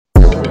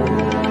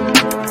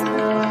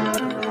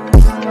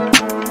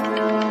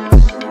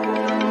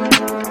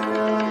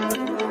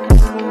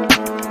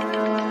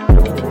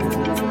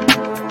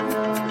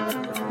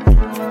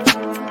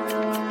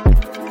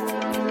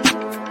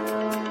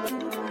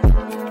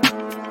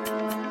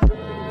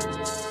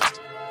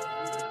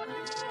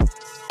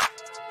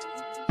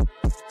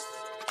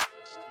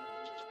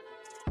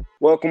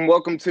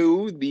Welcome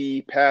to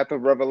the Path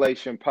of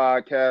Revelation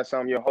podcast.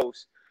 I'm your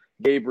host,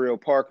 Gabriel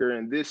Parker,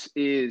 and this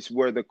is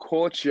where the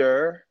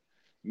culture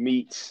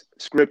meets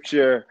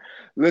scripture.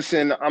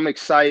 Listen, I'm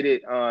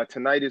excited.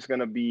 Tonight is going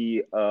to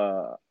be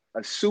a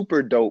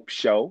super dope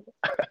show.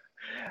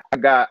 I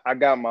got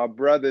my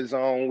brothers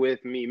on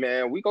with me,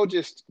 man. We go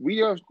just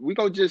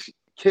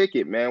kick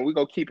it, man. We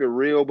go keep it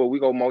real, but we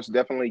go most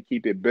definitely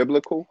keep it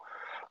biblical.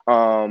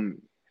 Um,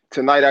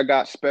 Tonight I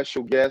got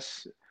special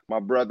guests, my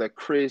brother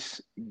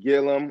Chris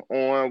Gillum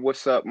on.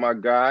 What's up, my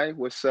guy?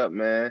 What's up,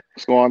 man?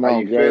 What's going How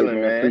on, you Gabe,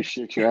 feeling, man? man?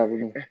 Appreciate you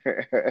having me.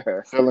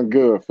 Feeling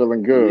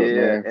good,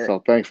 Yeah, man.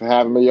 So thanks for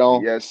having me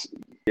on. yes,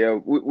 yeah.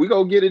 We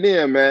go get it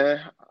in,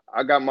 man.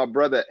 I got my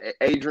brother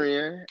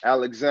Adrian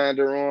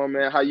Alexander on,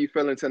 man. How you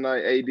feeling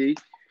tonight, AD?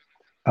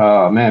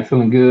 Man,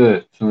 feeling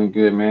good,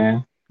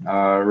 man.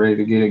 Ready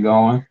to get it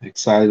going.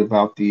 Excited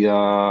about the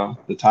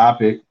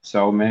topic.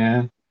 So,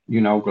 man,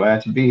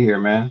 glad to be here,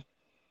 man.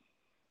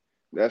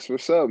 That's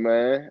what's up,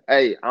 man.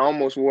 Hey, I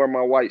almost wore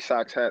my White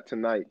Sox hat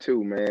tonight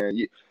too, man.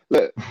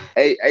 Look,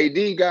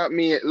 AD got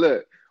me.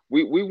 Look,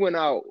 we went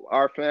out.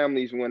 Our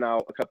families went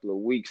out a couple of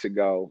weeks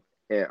ago,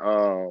 and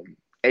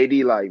AD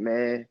like,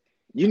 man,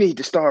 you need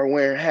to start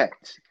wearing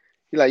hats.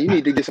 He like, you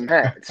need to get some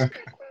hats.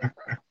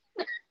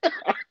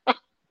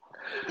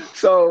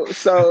 So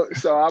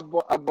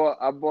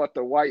I bought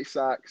the White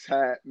Sox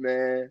hat,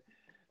 man.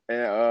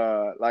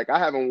 And like I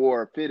haven't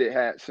wore a fitted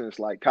hat since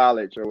like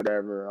college or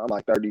whatever. I'm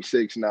like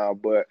 36 now,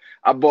 but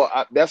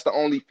that's the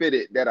only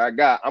fitted that I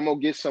got. I'm gonna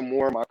get some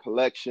more in my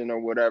collection or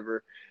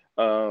whatever.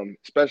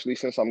 Especially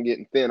since I'm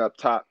getting thin up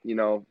top, you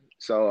know.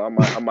 So I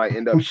might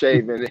end up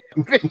shaving it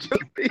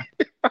eventually.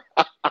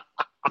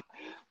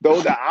 Though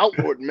the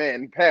outward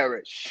man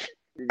perish,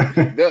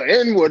 the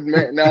inward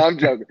man. No, I'm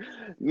joking.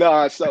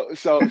 No, so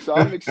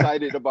I'm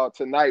excited about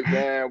tonight,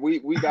 man. We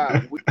got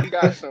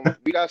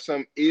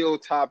some ill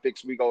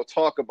topics we gonna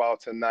talk about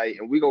tonight,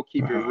 and we gonna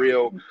keep it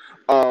real.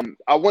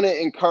 I want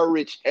to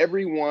encourage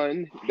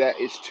everyone that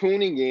is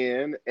tuning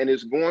in and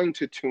is going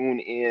to tune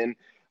in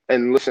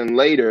and listen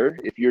later.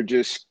 If you're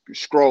just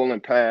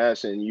scrolling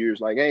past and you're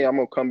just like, hey, I'm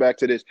gonna come back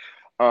to this.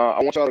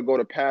 I want y'all to go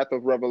to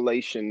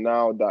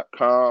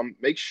pathofrevelationnow.com.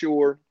 Make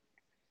sure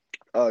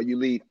you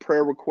leave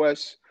prayer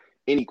requests,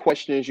 any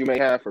questions you may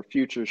have for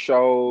future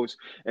shows,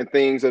 and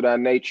things of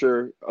that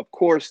nature. Of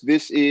course,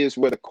 this is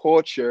where the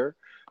culture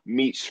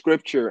meets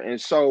scripture.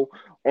 And so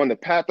on the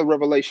Path of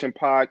Revelation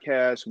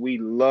podcast, we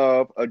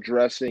love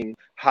addressing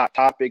hot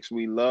topics.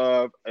 We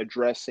love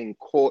addressing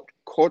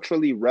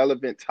culturally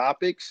relevant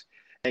topics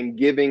and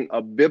giving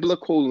a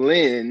biblical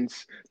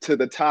lens to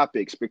the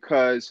topics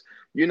because,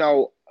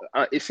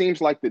 it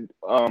seems like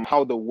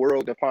how the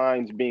world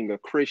defines being a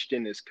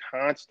Christian is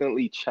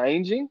constantly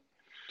changing,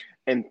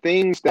 and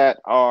things that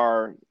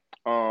are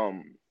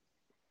um,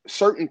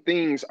 certain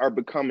things are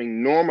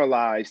becoming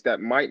normalized that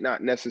might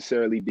not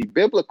necessarily be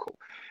biblical.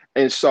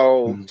 And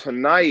so Mhm.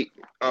 tonight,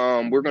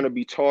 we're going to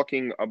be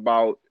talking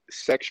about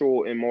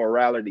sexual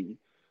immorality.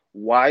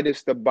 Why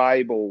does the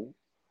Bible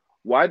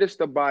why does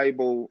the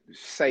Bible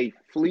say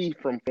flee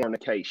from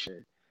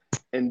fornication?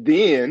 And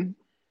then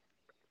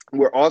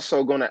we're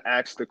also going to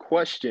ask the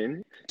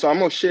question. So I'm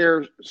going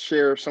to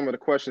share some of the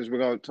questions we're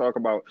going to talk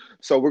about.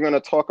 So we're going to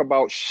talk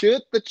about,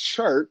 should the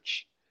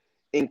church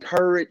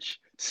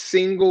encourage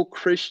single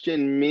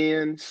Christian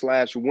men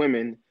slash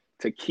women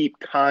to keep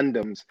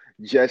condoms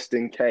just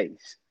in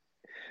case?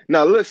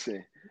 Now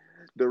listen,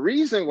 the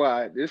reason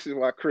why, this is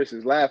why Chris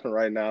is laughing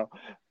right now.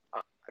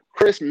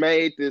 Chris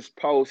made this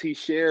post. He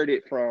shared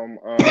it from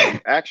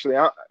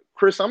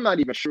Chris, I'm not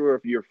even sure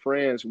if you're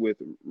friends with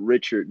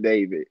Richard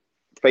David,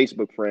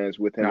 Facebook friends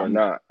with him or No,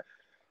 not.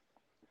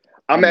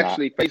 I'm I'm not.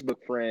 actually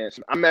Facebook friends.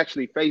 I'm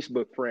actually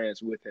Facebook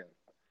friends with him.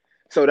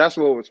 So that's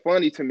what was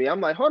funny to me.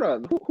 I'm like, hold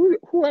on,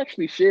 who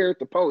actually shared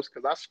the post?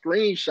 Because I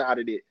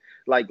screenshotted it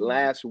like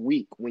last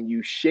week when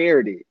you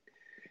shared it,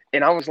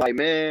 and I was like,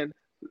 man,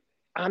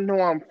 I know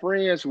I'm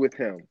friends with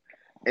him.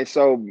 And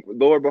so,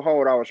 Lord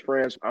behold,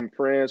 I'm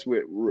friends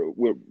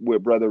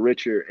with brother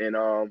Richard, and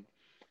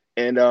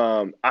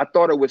I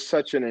thought it was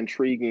such an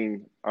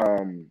intriguing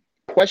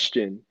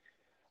question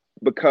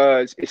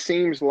because it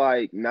seems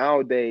like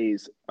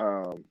nowadays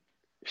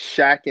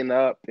shacking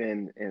up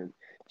and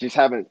just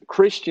having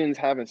Christians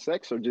having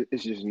sex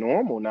is just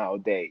normal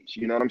nowadays.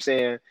 You know what I'm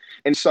saying?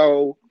 And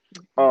so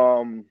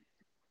um,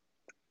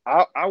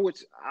 I want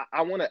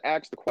to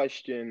ask the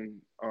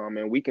question,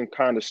 and we can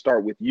kind of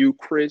start with you,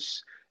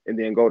 Chris, and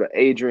then go to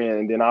Adrian,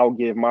 and then I'll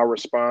give my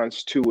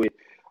response to it.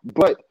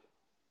 But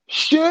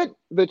should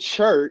the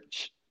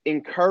church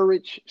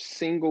encourage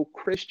single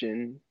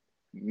Christian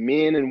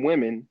men and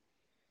women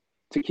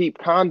to keep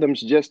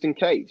condoms just in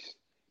case?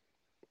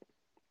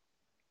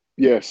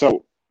 Yeah,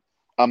 so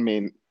I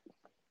mean,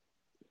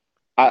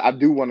 I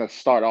do want to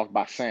start off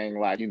by saying,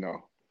 like,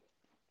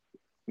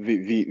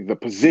 the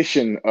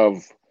position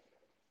of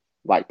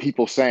like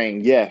people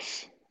saying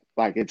yes,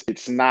 like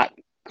it's not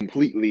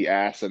completely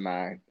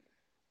asinine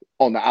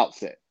on the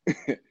outset.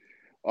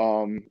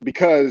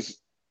 Because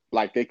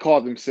like they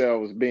call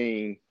themselves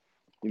being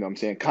you know what I'm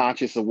saying,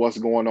 conscious of what's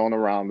going on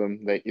around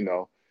them. They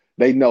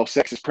know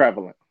sex is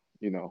prevalent.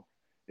 You know,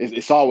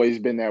 it's always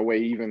been that way.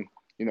 Even,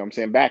 you know what I'm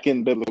saying, back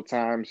in biblical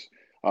times,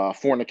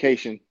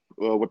 fornication,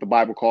 what the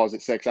Bible calls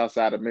it, sex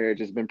outside of marriage,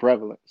 has been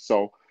prevalent.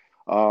 So,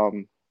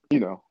 you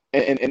know,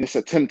 and it's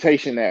a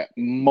temptation that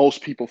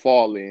most people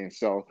fall in.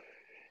 So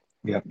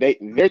Yep.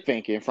 they're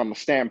thinking from a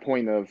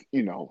standpoint of,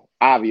 you know,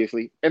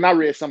 obviously, and I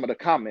read some of the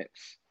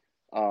comments,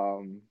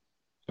 um,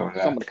 So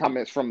some of that, the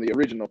comments from the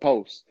original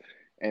post,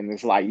 and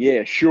it's like,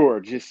 yeah, sure,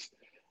 just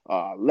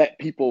let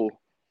people,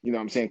 you know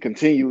what I'm saying,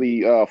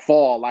 continually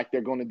fall like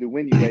they're going to do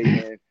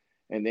anyway,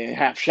 and then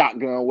have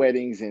shotgun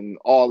weddings and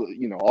all,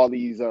 you know, all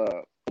these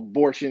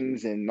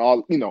abortions and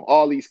all, you know,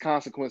 all these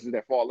consequences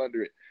that fall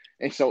under it.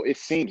 And so it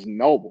seems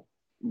noble,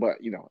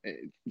 but, you know,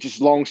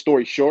 just long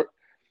story short,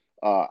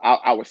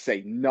 I would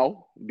say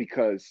no,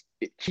 because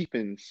it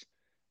cheapens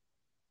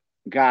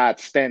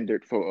God's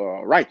standard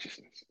for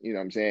righteousness. You know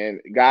what I'm saying?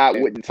 God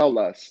wouldn't tell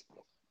us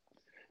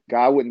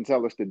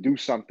to do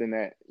something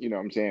that, you know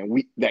what I'm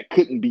saying, that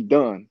couldn't be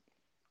done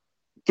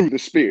through the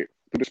spirit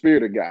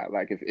of God.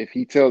 Like if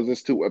he tells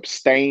us to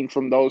abstain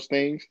from those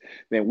things,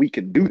 then we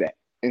could do that.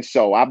 And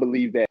so I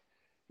believe that,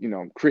 you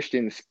know,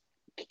 Christians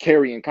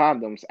carrying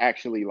condoms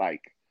actually,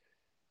 like,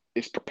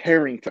 is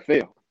preparing to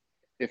fail,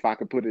 if I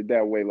could put it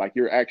that way. Like,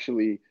 you're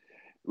actually,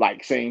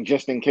 like, saying,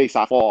 just in case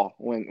I fall,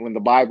 when the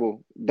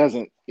Bible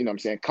doesn't, you know what I'm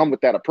saying, come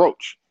with that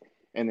approach.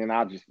 And then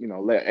I'll just, you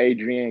know, let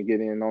Adrian get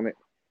in on it.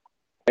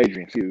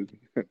 Adrian, excuse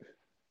me.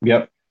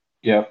 yep,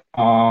 yep.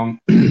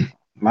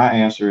 My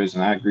answer is,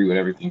 and I agree with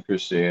everything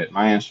Chris said.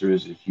 My answer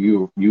is, if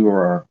you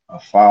are a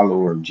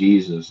follower of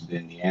Jesus,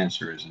 then the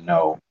answer is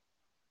no.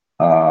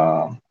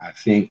 I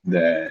think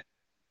that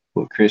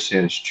what Chris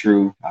said is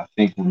true. I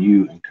think when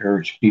you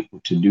encourage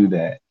people to do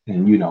that,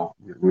 and you know,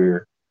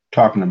 we're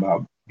talking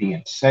about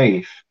being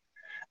safe,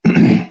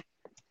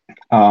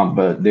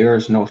 but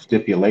there's no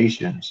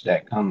stipulations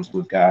that comes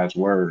with God's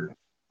word.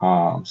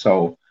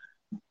 So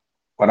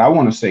what I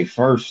want to say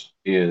first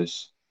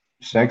is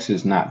sex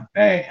is not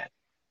bad,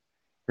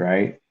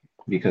 right?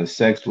 Because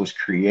sex was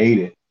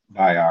created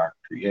by our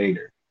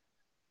creator.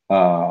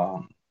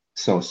 Um,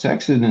 so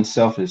sex in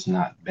itself is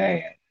not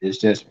bad. It's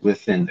just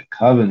within the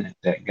covenant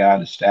that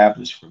God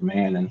established for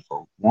man and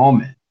for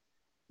woman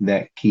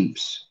that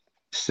keeps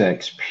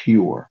sex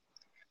pure.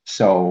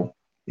 So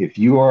if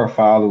you are a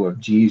follower of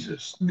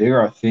Jesus,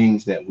 there are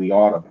things that we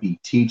ought to be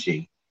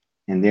teaching,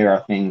 and there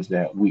are things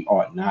that we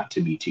ought not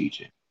to be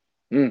teaching.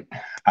 Mm.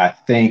 I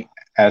think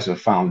as a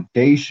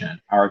foundation,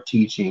 our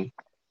teaching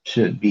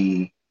should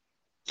be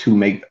to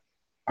make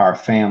our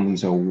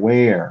families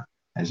aware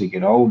as they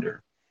get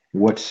older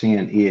what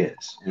sin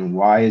is and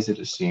why is it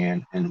a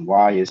sin and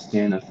why is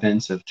sin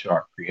offensive to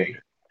our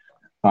creator.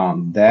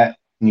 That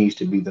needs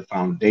to be the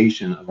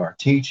foundation of our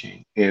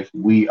teaching if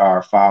we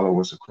are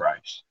followers of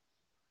Christ.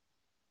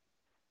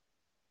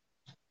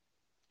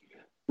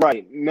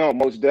 Right. No,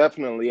 most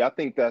definitely. I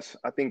think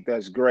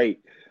that's great.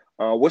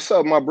 What's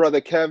up, my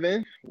brother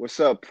Kevin? What's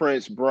up,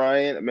 Prince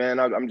Brian? Man,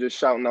 I'm just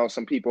shouting out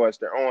some people as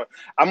they're on.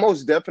 I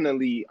most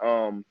definitely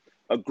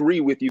agree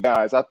with you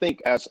guys. I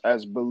think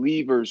as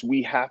believers,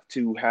 we have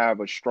to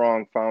have a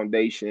strong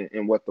foundation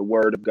in what the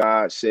Word of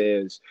God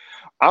says.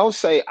 I'll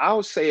say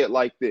it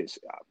like this,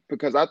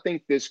 because I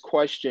think this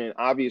question,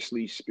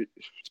 obviously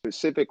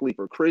specifically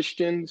for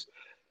Christians,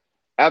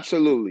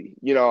 absolutely.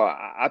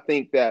 I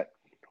think that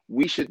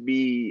we should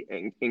be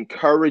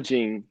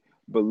encouraging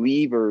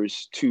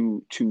believers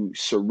to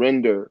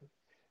surrender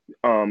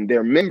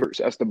their members,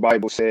 as the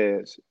Bible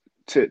says,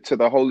 to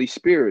the Holy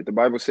Spirit. The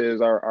Bible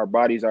says our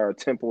bodies are a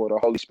temple of the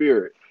Holy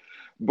Spirit.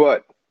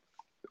 But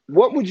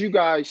what would you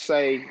guys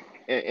say?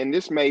 And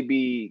this may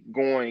be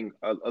going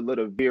a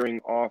little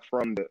veering off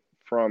from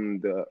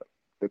the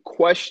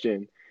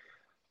question.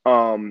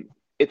 um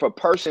if a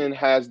person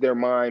has their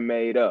mind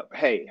made up,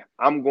 hey,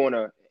 I'm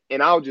gonna,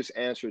 and I'll just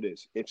answer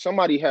this. If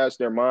somebody has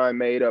their mind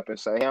made up and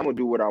say, hey, I'm gonna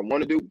do what I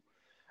want to do,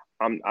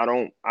 I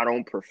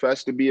don't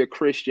profess to be a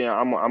Christian,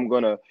 I'm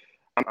gonna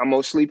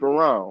sleep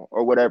around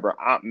or whatever.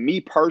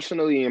 Me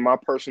personally, in my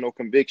personal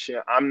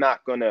conviction, I'm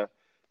not gonna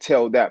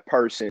tell that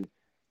person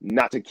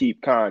not to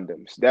keep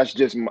condoms.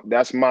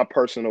 That's my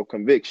personal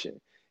conviction.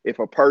 If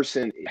a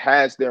person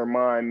has their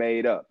mind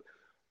made up,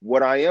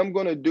 what I am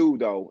gonna do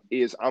though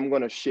is I'm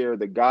gonna share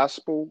the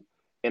gospel,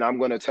 and I'm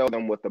gonna tell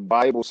them what the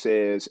Bible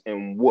says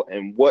and what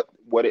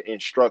it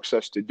instructs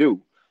us to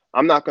do.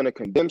 I'm not gonna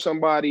condemn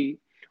somebody,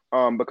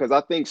 because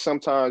I think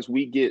sometimes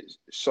we get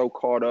so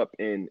caught up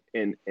in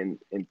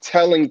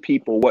telling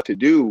people what to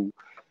do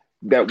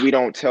that we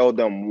don't tell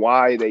them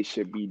why they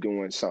should be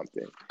doing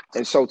something.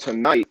 And so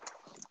tonight,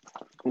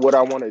 what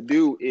I want to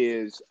do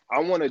is I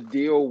want to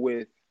deal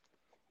with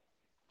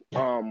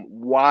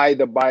why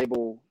the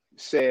Bible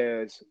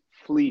says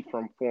flee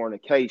from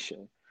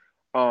fornication.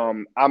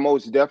 I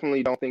most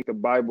definitely don't think the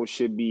Bible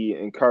should be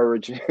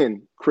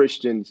encouraging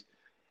Christians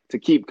to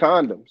keep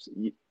condoms.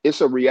 It's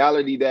a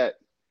reality that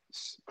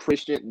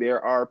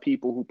there are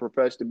people who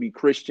profess to be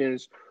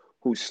Christians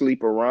who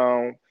sleep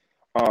around.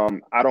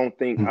 I don't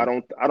think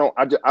Mhm.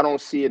 I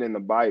don't see it in the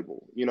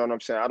Bible. You know what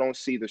I'm saying? I don't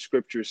see the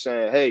scripture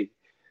saying, hey,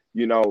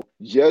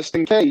 just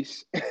in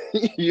case,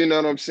 you know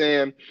what I'm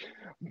saying?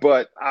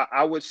 But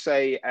I would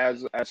say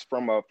as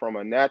from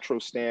a natural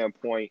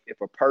standpoint, if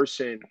a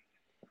person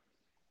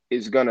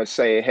is gonna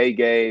say, hey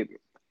Gabe,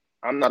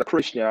 I'm not a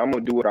Christian, I'm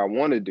gonna do what I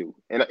want to do.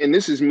 And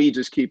this is me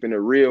just keeping it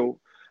real.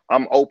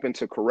 I'm open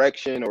to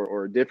correction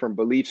or different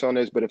beliefs on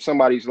this. But if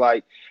somebody's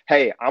like,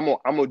 hey, I'm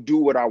gonna do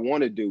what I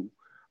want to do,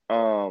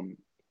 um,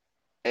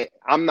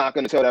 I'm not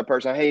going to tell that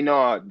person, hey,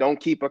 no, don't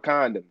keep a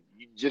condom.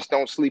 You just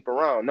don't sleep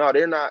around. No,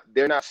 they're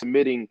not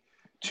submitting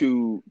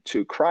to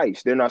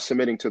Christ. They're not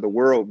submitting to the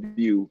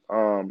worldview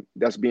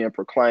that's being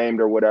proclaimed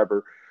or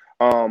whatever.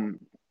 Um,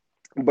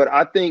 but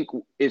I think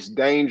it's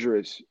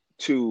dangerous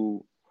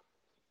to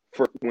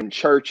for when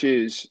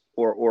churches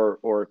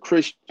or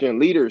Christian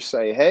leaders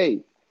say,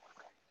 hey,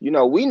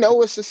 we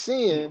know it's a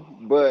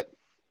sin, but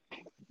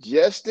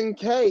just in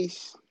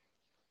case,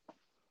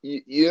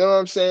 you know what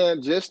I'm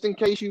saying? Just in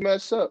case you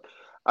mess up,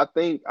 I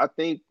think I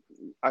think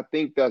I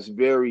think that's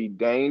very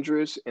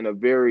dangerous and a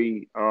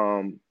very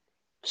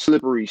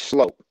slippery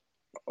slope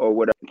or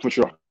whatever. For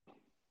sure.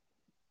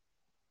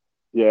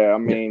 Yeah, I Yeah.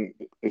 mean,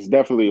 it's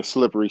definitely a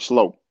slippery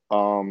slope.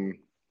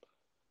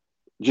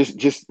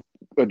 Just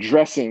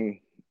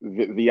addressing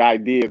the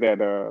idea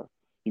that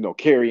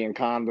carrying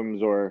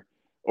condoms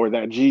or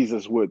that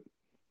Jesus would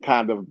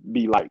kind of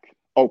be like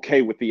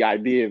okay with the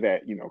idea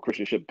that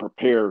Christians should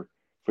prepare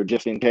for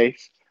just in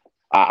case.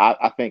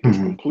 I think it's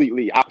Mhm.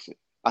 completely opposite.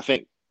 I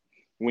think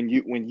when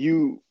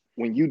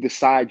you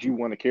decide you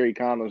want to carry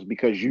condoms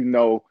because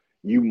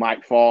you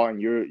might fall and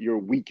you're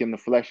weak in the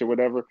flesh or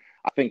whatever,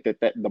 I think that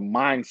the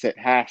mindset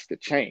has to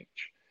change.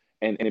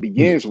 And it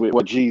begins with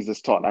what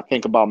Jesus taught. I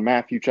think about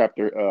Matthew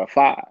chapter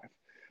 5,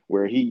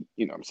 where he,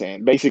 what I'm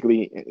saying,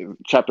 basically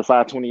chapter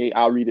 5:28,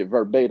 I'll read it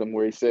verbatim,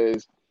 where he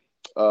says,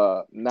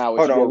 now if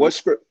Hold on, you're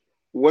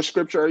what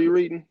scripture are you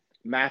reading?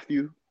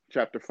 Matthew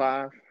chapter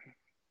 5,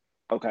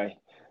 Okay,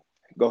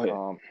 go ahead.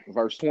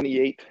 verse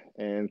 28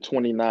 and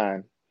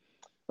 29.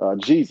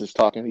 Jesus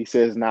talking, he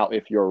says, now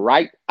if your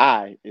right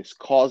eye is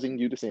causing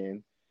you to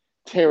sin,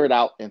 tear it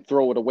out and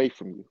throw it away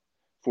from you.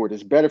 For it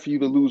is better for you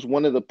to lose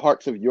one of the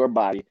parts of your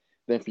body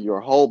than for your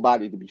whole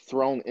body to be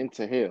thrown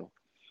into hell.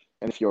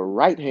 And if your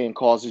right hand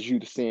causes you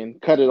to sin,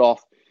 cut it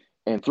off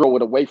and throw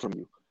it away from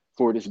you.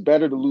 For it is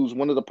better to lose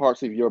one of the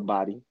parts of your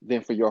body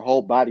than for your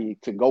whole body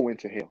to go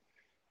into hell.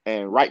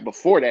 And right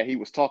before that, he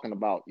was talking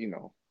about,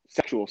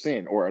 sexual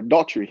sin or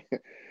adultery.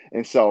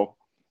 and so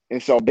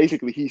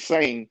basically he's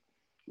saying,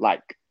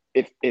 like,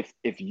 if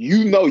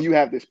you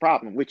have this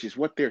problem, which is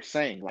what they're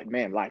saying, like,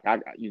 man, like I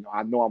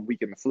know I'm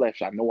weak in the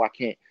flesh. I know I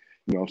can't,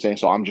 what I'm saying?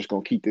 So I'm just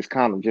gonna keep this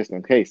condom just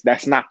in case.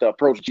 That's not the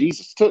approach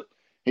Jesus took.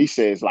 He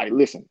says, like,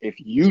 listen, if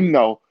you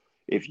know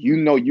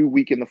you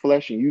weak in the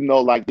flesh and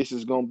like this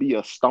is gonna be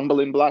a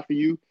stumbling block for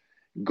you,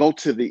 go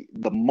to the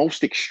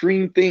most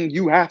extreme thing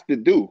you have to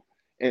do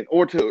in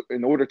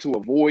order to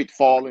avoid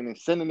falling and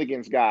sinning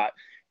against God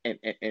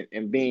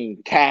and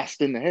being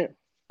cast into hell.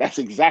 That's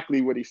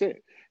exactly what he said.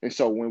 And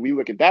so when we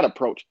look at that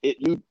approach,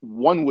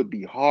 one would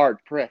be hard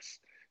pressed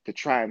to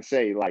try and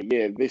say, like,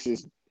 yeah, this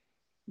is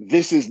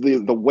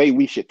the way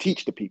we should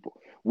teach the people.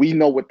 We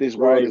know what this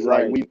world Right, is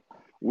like. right.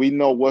 We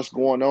know what's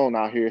going on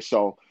out here.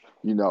 So,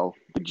 the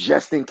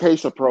just in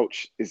case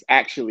approach is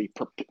actually,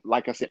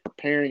 like I said,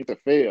 preparing to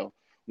fail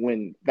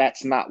when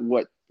that's not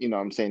what, what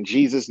I'm saying,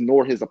 Jesus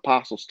nor his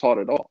apostles taught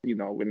at all.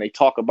 When they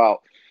talk about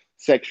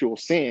sexual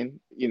sin,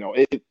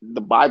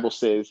 the Bible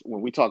says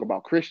when we talk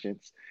about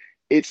Christians,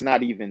 it's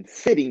not even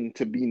fitting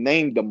to be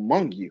named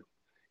among you.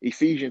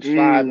 Ephesians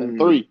 5 and Mm,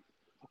 3,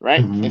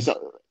 right? And Mhm.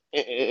 so,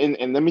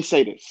 and let me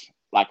say this,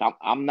 like,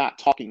 I'm not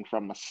talking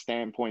from a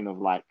standpoint of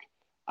like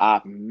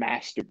I've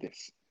mastered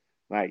this,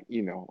 like,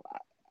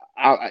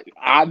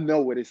 I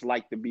know what it's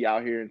like to be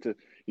out here and to,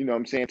 what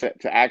I'm saying,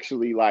 to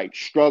actually like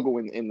struggle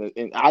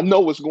in I know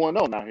what's going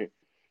on out here,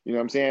 what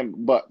I'm saying,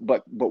 but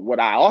what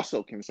I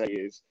also can say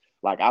is,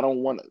 like, I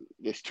don't want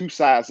there's two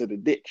sides of the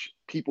ditch: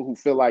 people who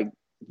feel like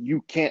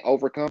you can't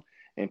overcome,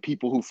 and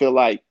people who feel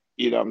like,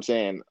 what I'm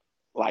saying,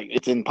 like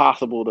it's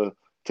impossible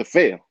to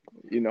fail,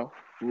 you know.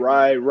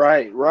 right,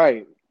 right,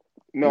 right.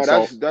 And No,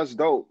 so, that's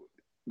dope.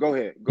 Go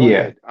ahead, go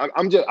Yeah. ahead.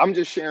 I'm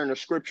just sharing the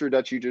scripture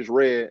that you just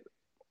read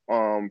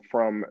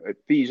from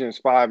Ephesians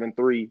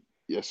 5:3,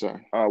 yes, sir.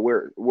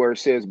 where it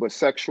says, but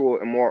sexual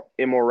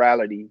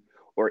immorality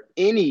or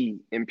any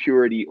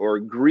impurity or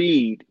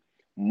greed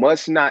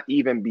must not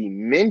even be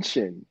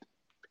mentioned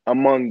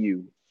among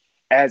you,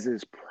 as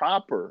is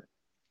proper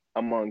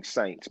among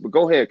saints. But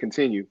go ahead,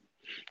 continue.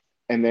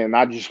 And then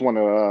I just want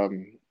to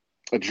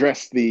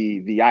address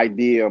the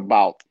idea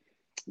about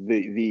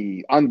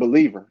the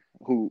unbeliever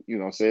who,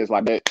 says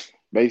like that,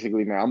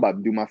 basically, man, I'm about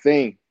to do my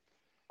thing,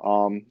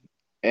 um,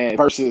 and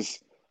versus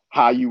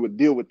how you would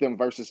deal with them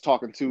versus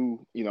talking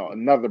to,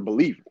 another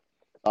believer.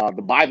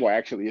 The Bible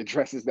actually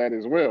addresses that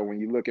as well. When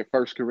you look at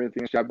First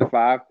Corinthians chapter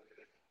 5,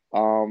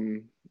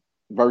 um,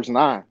 verse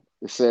 9,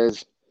 it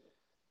says,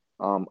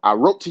 I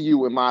wrote to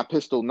you in my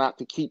epistle not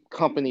to keep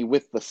company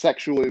with the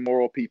sexually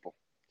immoral people.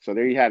 So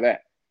there you have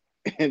that.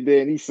 And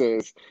then he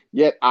says,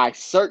 yet I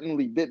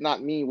certainly did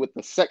not mean with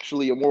the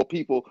sexually immoral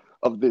people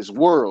of this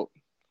world,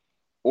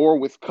 or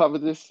with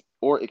covetous,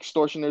 or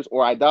extortioners,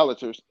 or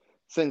idolaters,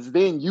 since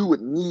then you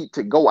would need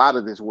to go out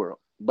of this world.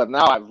 But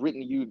now I've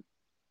written you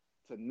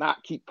to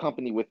not keep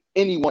company with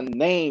anyone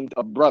named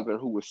a brother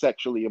who was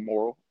sexually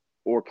immoral,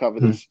 or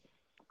covetous,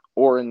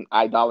 or an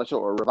idolater,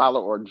 or a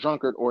reviler, or a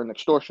drunkard, or an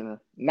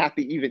extortioner, not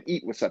to even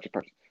eat with such a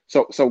person.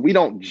 So we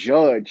don't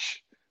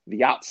judge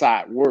the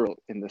outside world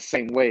in the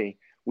same way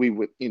we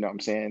would,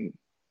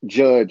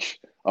 judge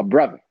a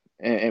brother.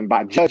 And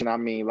by judging, I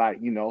mean, like,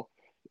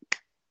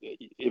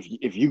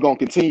 if you're gonna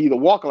continue to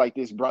walk like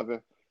this,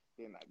 brother,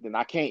 then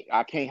I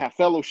can't have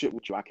fellowship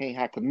with you. I can't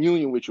have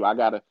communion with you. I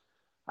gotta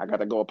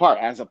go apart.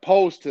 As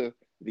opposed to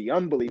the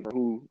unbeliever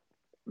who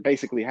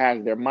basically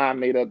has their mind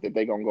made up that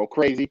they're gonna go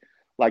crazy.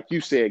 Like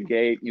you said,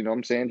 Gabe, you know what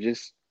I'm saying?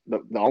 Just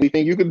the only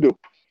thing you can do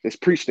is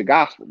preach the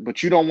gospel.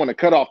 But you don't want to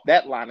cut off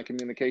that line of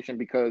communication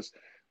because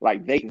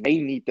like they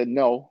need to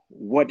know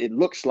what it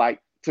looks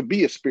like to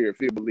be a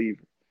spirit-filled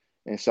believer.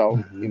 And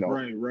so,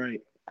 Right.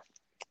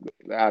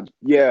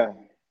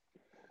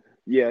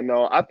 Yeah,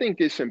 no, I think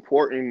it's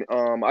important.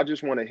 I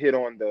just want to hit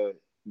on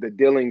the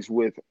dealings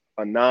with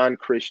a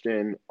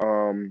non-Christian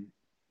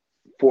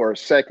for a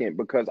second,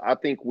 because I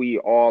think we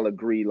all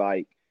agree,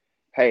 like,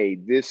 hey,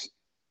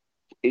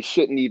 it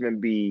shouldn't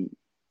even be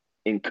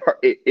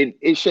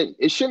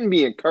it shouldn't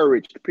be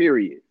encouraged,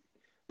 period.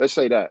 Let's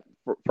say that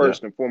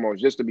first and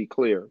foremost, just to be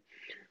clear.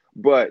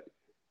 But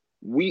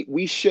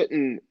we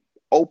shouldn't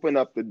open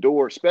up the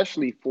door,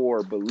 especially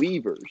for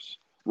believers,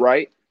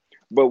 right?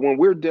 But when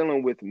we're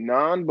dealing with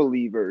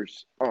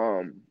non-believers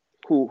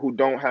who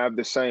don't have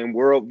the same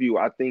worldview,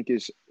 I think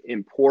it's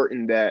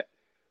important that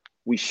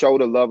we show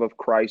the love of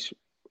Christ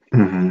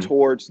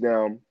towards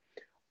them,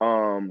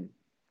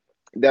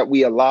 that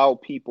we allow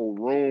people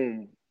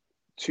room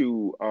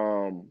to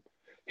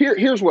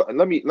here's what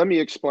let me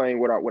explain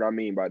what I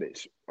mean by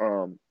this,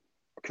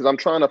 because I'm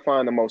trying to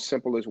find the most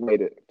simplest way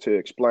to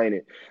explain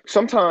it.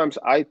 Sometimes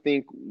I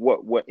think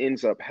what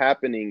ends up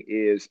happening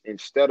is,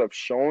 instead of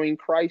showing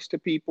Christ to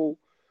people,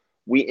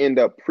 we end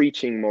up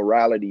preaching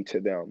morality to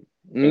them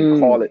and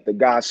call it the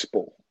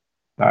gospel.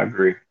 I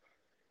agree.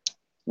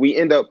 We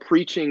end up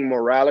preaching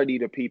morality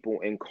to people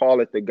and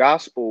call it the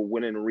gospel,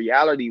 when in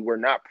reality, we're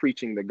not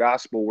preaching the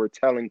gospel. We're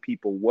telling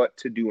people what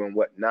to do and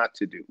what not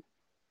to do.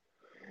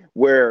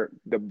 Where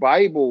the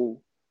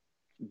Bible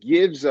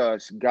gives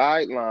us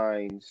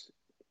guidelines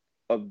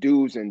of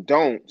do's and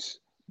don'ts,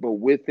 but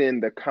within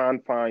the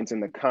confines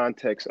and the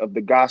context of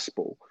the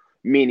gospel,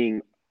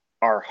 meaning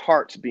our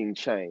hearts being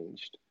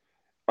changed,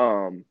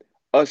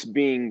 us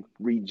being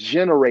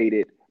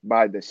regenerated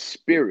by the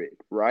Spirit,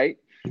 right?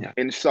 Yeah.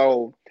 And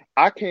so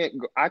I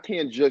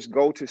can't just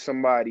go to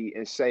somebody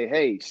and say,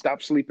 hey,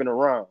 stop sleeping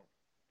around.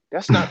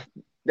 That's not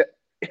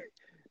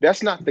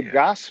that's not the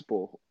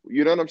gospel.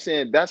 You know what I'm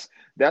saying? That's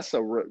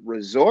a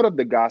result of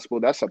the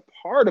gospel. That's a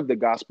part of the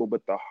gospel.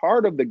 But the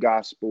heart of the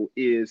gospel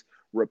is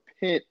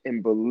repent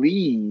and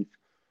believe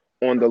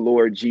on the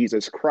Lord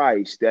Jesus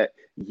Christ. That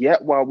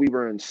yet while we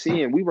were in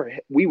sin, we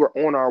were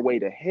on our way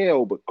to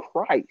hell. But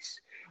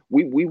Christ,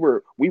 we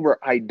were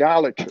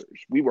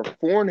idolaters. We were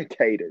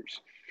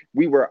fornicators.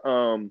 We were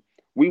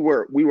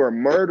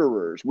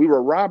murderers. We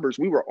were robbers.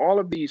 We were all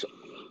of these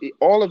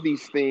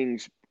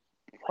things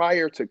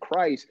prior to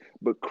Christ,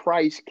 but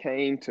Christ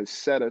came to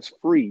set us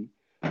free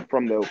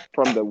from the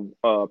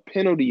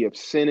penalty of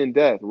sin and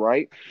death,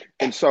 right?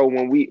 And so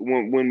when we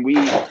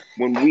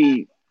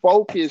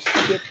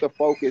shift the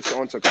focus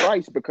onto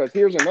Christ, because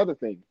here's another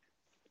thing: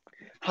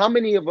 how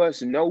many of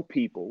us know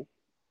people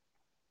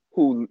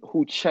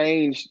who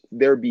changed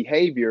their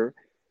behavior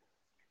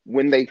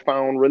when they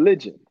found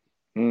religion?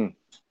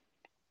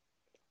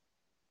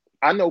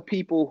 I know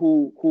people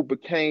who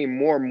became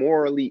more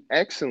morally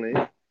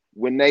excellent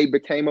when they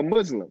became a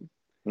Muslim.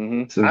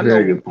 It's a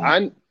very good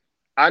point.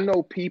 I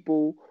know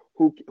people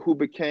who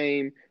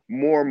became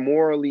more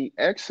morally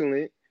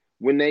excellent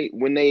when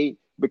they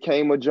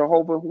became a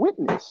Jehovah's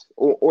Witness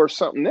or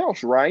something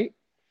else, right?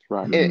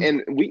 Right.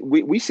 And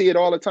we see it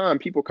all the time.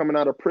 People coming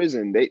out of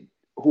prison,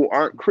 who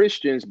aren't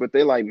Christians, but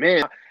they're like,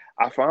 man,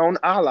 I found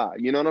Allah.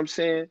 You know what I'm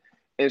saying?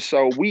 And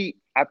so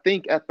I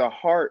think at the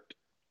heart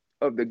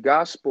of the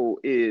gospel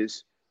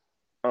is,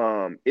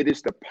 it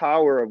is the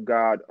power of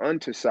God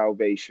unto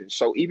salvation.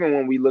 So even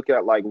when we look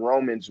at like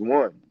Romans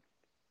 1,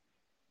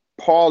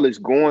 Paul is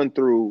going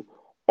through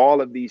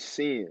all of these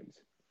sins.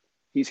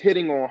 He's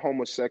hitting on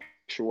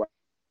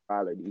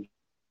homosexuality.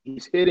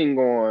 He's hitting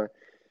on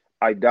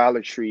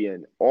idolatry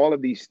and all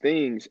of these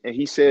things. And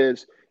he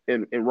says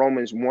in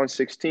Romans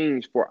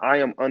 1:16, for I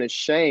am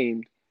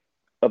unashamed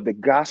of the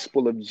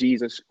gospel of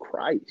Jesus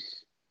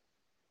Christ,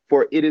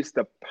 for it is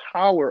the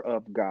power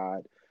of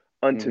God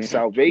unto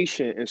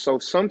salvation. And so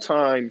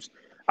sometimes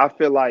I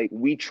feel like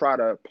we try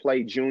to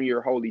play Junior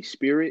Holy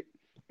Spirit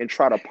and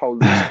try to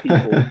police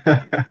people.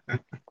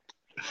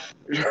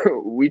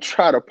 We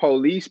try to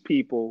police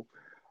people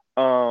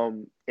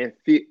and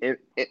and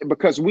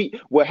because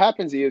what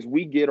happens is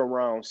we get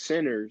around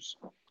sinners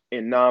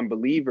and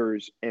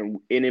non-believers, and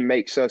it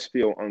makes us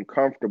feel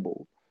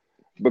uncomfortable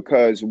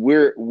because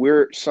we're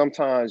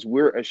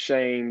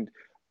ashamed.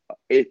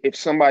 If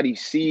somebody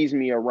sees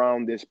me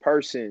around this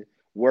person,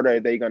 what are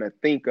they going to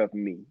think of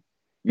me?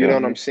 You know Yeah.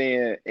 what I'm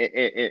saying?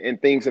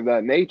 And things of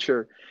that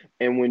nature.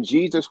 And when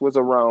Jesus was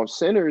around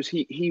sinners,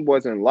 he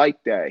wasn't like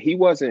that. He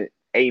wasn't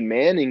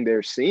amening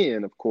their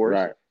sin, of course.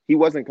 Right. He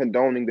wasn't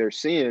condoning their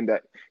sin.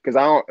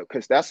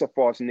 Because that's a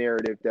false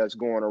narrative that's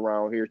going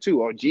around here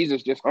too. Oh,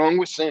 Jesus just hung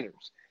with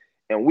sinners.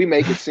 And we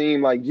make it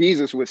seem like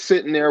Jesus was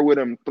sitting there with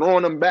them,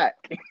 throwing them back.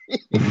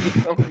 You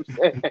know what I'm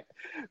saying?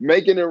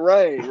 Making it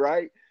rain,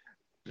 right?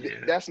 Yeah.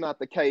 That's not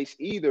the case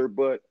either.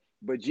 But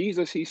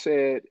Jesus, he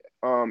said,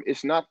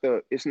 it's not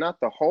the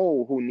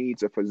whole who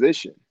needs a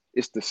physician.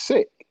 It's the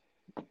sick.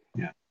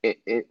 Yeah.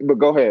 But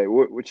go ahead.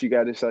 What you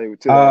got to say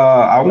to that?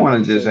 I Now want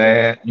you to just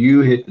said that. add,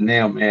 you hit the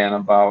nail, man,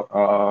 about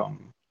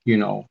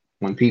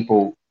when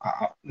people,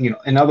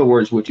 in other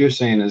words, what you're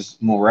saying is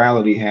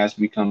morality has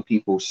become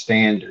people's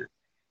standard.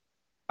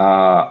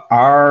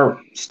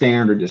 Our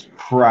standard is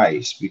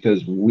Christ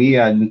because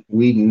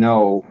we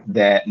know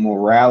that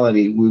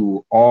morality we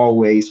will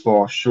always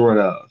fall short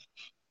of.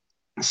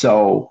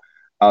 So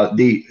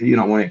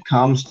when it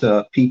comes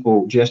to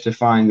people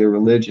justifying their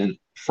religion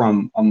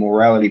from a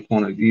morality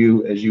point of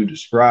view, as you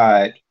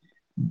described,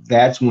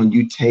 that's when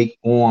you take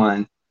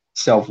on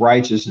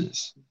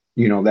self-righteousness.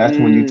 That's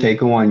when you Mm,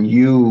 take on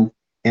you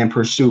in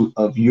pursuit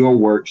of your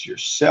works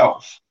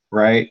yourself,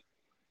 right?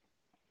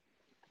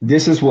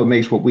 This is what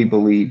makes what we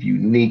believe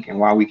unique, and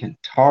why we can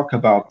talk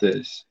about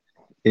this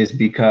is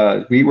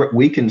because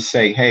we can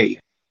say, hey,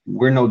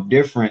 we're no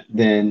different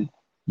than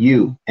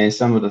you, and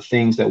some of the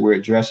things that we're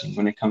addressing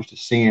when it comes to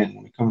sin,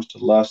 when it comes to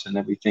lust and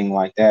everything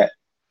like that.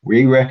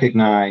 We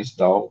recognize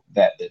though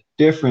that the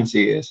difference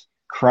is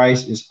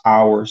Christ is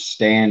our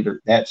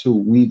standard. That's who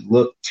we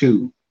look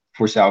to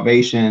for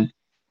salvation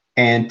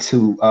and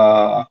to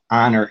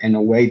honor in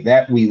the way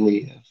that we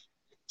live.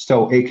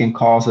 So it can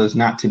cause us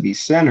not to be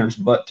sinners,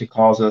 but to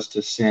cause us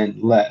to sin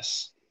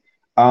less.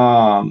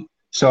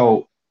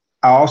 So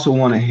I also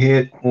want to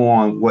hit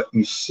on what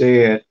you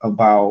said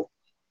about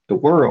the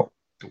world.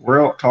 The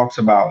world talks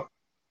about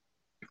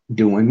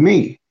doing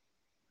me.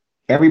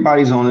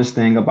 Everybody's on this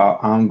thing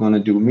about I'm going to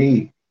do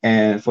me.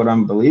 And for the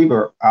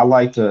unbeliever, I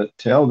like to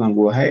tell them,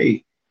 well,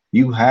 hey,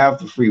 you have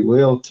the free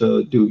will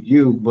to do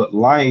you, but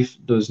life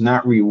does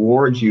not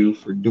reward you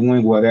for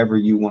doing whatever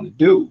you want to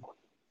do,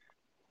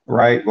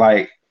 right?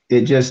 Like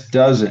it just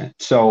doesn't.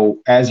 So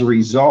as a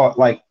result,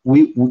 like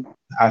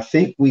I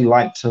think we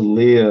like to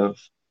live,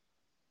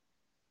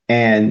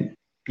 and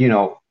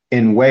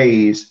in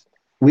ways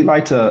we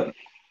like to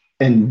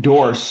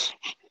endorse,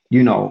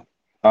 you know,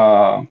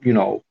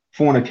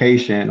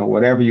 fornication or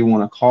whatever you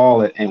want to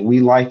call it, and we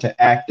like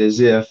to act as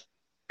if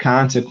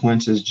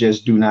consequences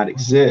just do not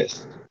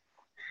exist.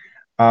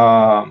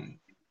 Um,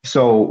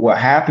 so what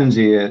happens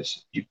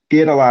is you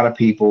get a lot of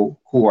people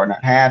who are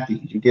not happy.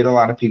 You get a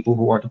lot of people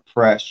who are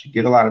depressed. You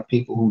get a lot of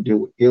people who deal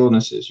with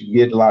illnesses. You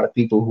get a lot of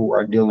people who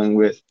are dealing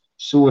with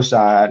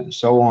suicide and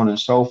so on and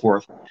so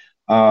forth.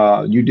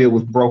 You deal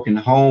with broken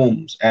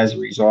homes as a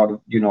result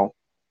of,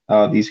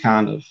 these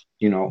kind of,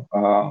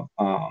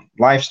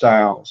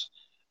 lifestyles.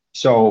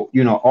 So,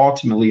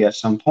 ultimately at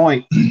some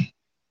point,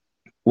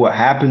 what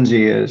happens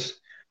is,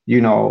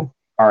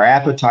 our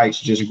appetites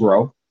just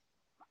grow,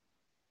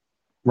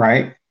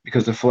 right?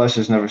 Because the flesh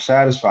is never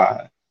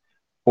satisfied.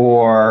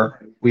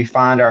 Or we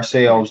find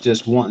ourselves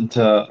just wanting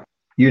to,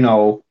 you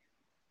know,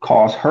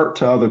 cause hurt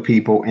to other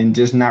people and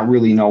just not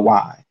really know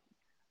why.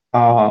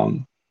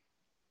 Um,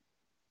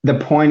 the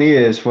point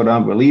is for the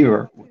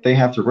unbeliever, what they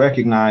have to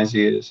recognize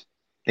is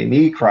they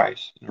need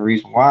Christ. And the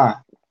reason why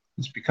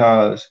is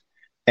because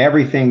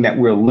everything that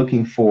we're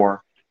looking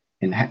for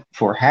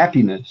for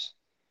happiness,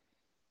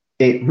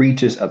 it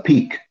reaches a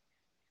peak,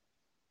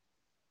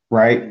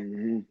 right?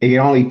 mm-hmm. It can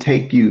only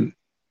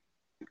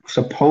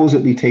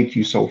supposedly take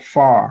you so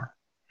far.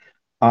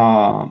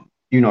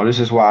 This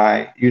is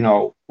why,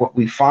 what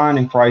we find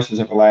in Christ is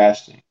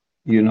everlasting,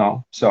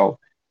 So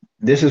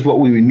this is what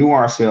we renew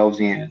ourselves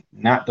in,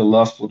 not the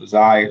lustful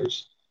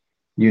desires,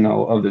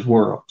 of this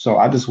world. So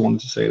I just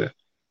wanted to say that.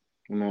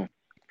 Amen.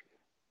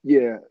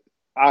 Yeah,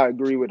 I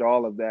agree with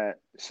all of that.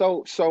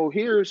 So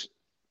here's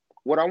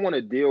what I want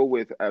to deal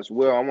with as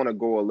well. I want to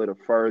go a little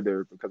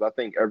further because I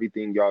think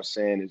everything y'all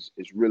saying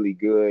is really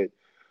good.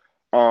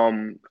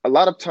 A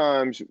lot of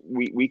times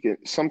we can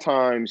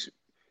sometimes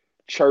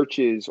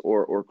churches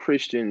or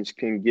Christians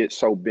can get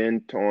so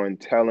bent on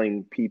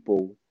telling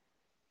people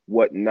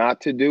what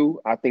not to do.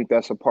 I think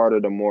that's a part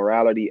of the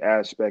morality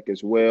aspect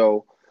as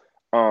well.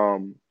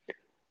 Um,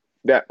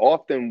 that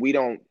often we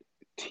don't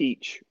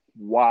teach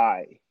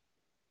why.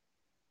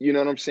 You know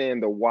what I'm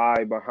saying? The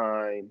why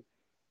behind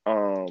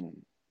um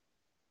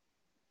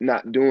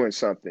not doing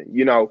something.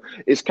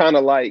 It's kind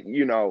of like,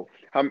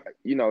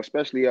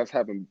 especially us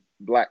having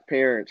black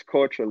parents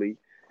culturally,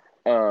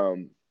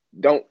 um,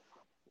 don't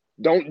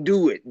don't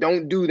do it.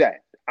 Don't do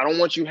that. I don't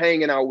want you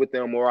hanging out with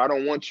them, or I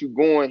don't want you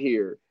going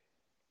here.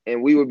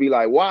 And we would be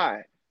like,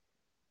 why?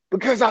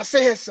 Because I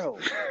said so.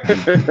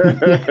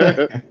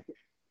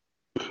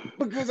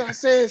 Because I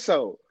said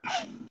so.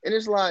 And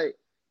it's like,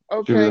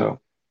 okay,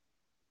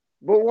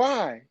 but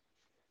why?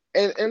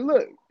 And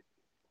look,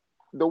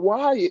 the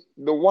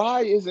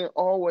why isn't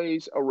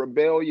always a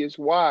rebellious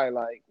why.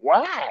 Like,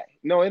 why?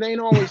 No, it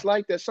ain't always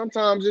like that.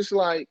 Sometimes it's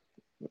like,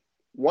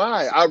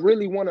 why? I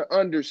really want to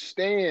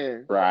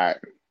understand Right.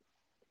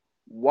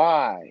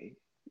 why.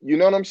 You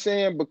know what I'm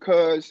saying?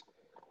 Because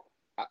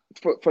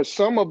for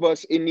some of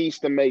us, it needs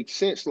to make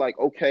sense. Like,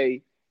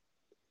 okay,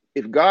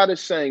 if God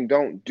is saying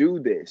don't do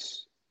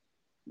this,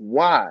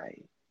 why?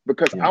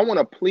 Because I want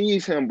to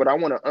please him, but I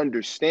want to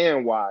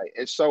understand why.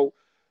 And so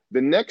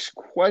the next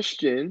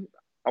question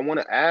I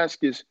want to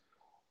ask is,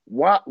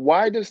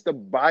 why does the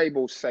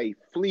Bible say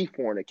flee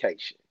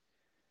fornication?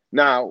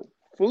 Now,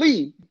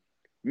 flee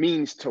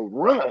means to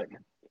run.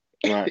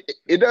 Right.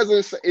 It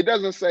doesn't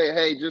say,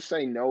 hey, just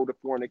say no to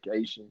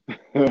fornication.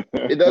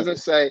 It doesn't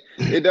say,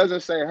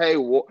 hey,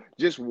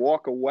 just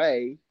walk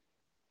away.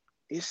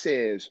 It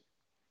says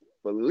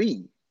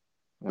flee,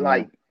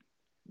 like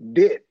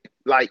dip,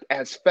 like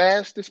as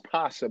fast as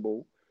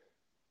possible,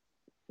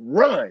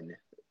 run,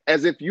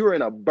 as if you're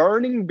in a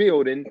burning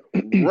building,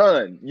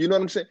 run. You know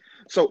what I'm saying?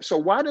 So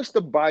why does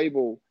the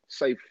Bible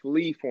say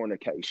flee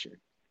fornication?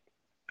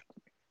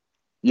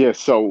 Yeah,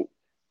 so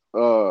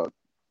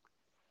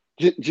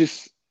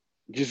just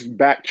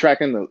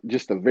backtracking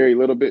just a very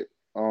little bit,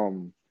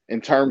 in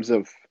terms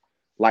of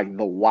like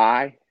the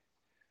why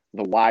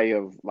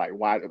of like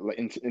why,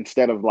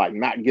 instead of like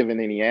not giving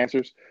any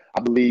answers,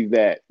 I believe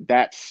that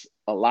that's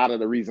a lot of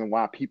the reason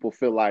why people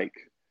feel like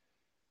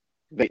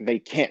they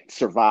can't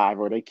survive,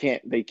 or they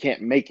can't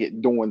make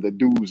it doing the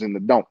do's and the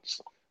don'ts,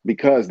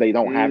 because they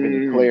don't have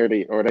any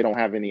clarity, or they don't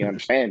have any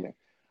understanding.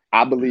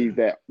 I believe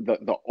that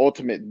the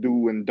ultimate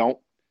do and don't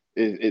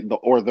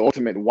or the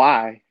ultimate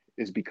why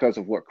is because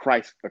of what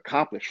Christ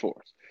accomplished for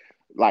us.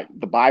 Like,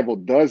 the Bible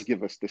does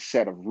give us the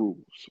set of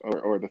rules,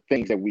 or the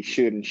things that we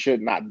should and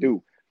should not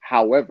do.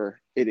 However,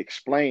 it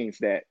explains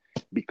that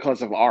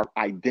because of our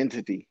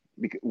identity,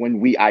 when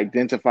we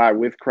identify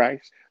with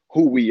Christ,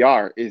 who we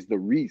are is the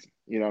reason.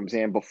 You know what I'm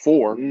saying?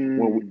 Before,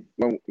 when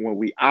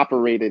we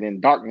operated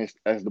in darkness,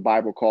 as the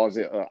Bible calls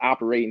it,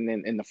 operating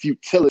in the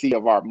futility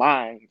of our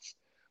minds,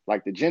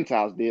 like the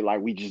Gentiles did,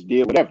 like we just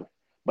did whatever.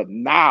 But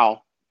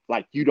now,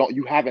 like,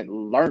 you haven't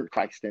learned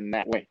Christ in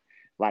that way.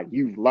 Like,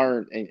 you've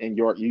learned, and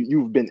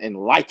you've been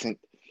enlightened.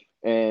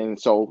 And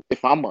so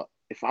if I'm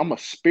a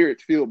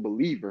spirit-filled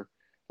believer,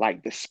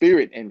 like, the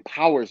Spirit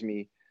empowers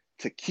me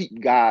to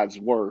keep God's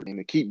word and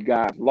to keep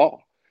God's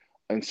law.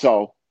 And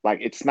so, like,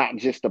 it's not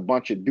just a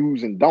bunch of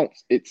do's and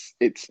don'ts. It's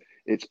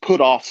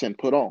put offs and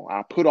put on.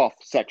 I put off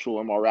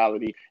sexual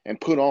immorality and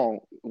put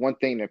on one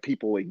thing that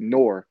people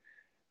ignore.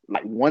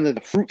 Like, one of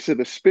the fruits of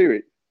the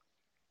Spirit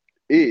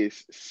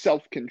is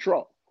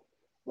self-control.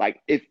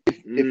 Like, if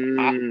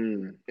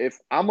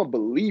I'm a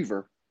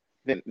believer,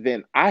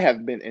 then I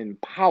have been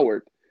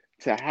empowered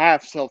to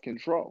have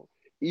self-control,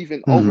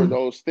 even over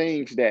those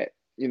things that,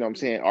 you know what I'm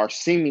saying, are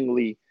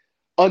seemingly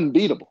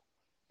unbeatable.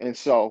 And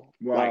so,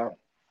 wow.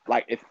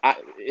 like if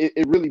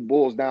it really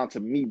boils down to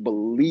me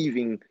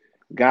believing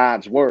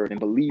God's word and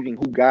believing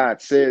who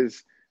God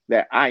says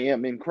that I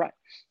am in Christ.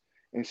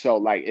 And so,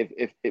 like,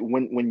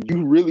 when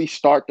you really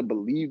start to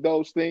believe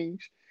those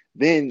things,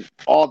 then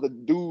all the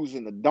do's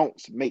and the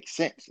don'ts make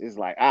sense. It's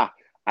like, I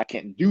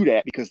can't do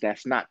that because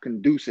that's not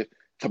conducive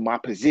to my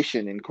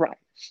position in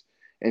Christ.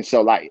 And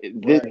so, like,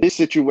 this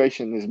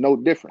situation is no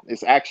different.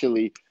 It's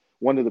actually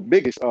one of the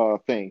biggest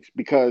things,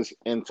 because,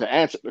 and to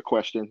answer the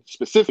question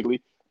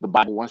specifically, the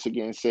Bible once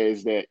again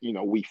says that, you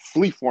know, we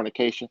flee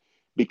fornication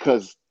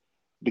because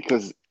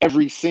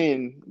every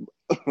sin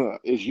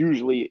is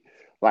usually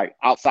like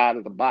outside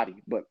of the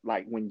body. But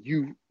like, when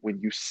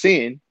you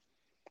sin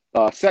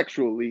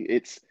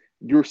sexually,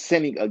 you're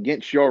sinning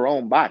against your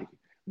own body,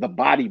 the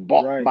body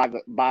bought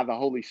by the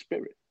Holy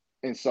Spirit.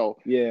 And so,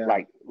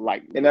 like,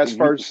 and that's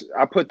first.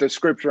 I put the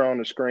scripture on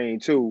the screen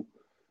too,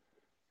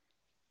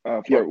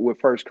 with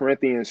 1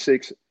 Corinthians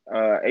 6,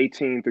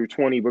 18 through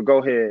 20. But go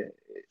ahead.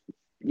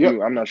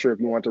 I'm not sure if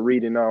you want to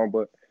read it now,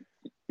 but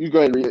you go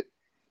ahead and read it.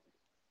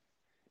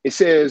 It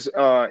says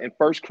in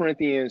 1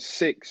 Corinthians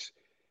 6,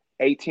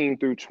 18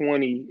 through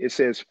 20, it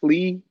says,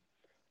 flee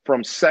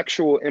from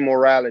sexual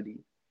immorality.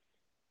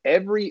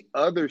 Every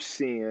other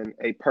sin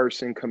a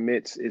person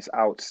commits is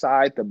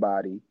outside the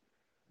body,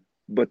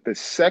 but the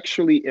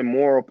sexually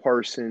immoral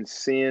person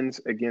sins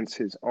against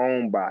his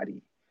own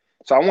body.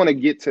 So I want to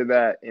get to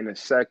that in a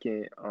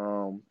second,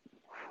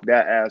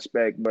 that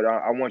aspect, but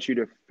I want you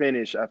to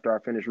finish after I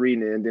finish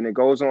reading it. And then it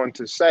goes on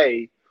to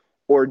say,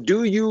 or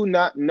do you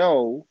not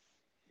know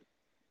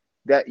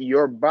that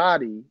your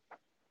body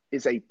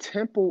is a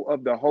temple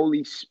of the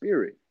Holy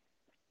Spirit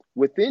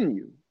within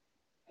you,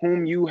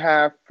 whom you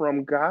have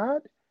from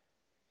God?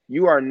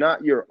 You are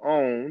not your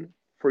own,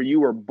 for you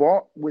were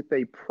bought with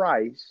a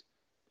price.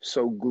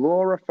 So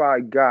glorify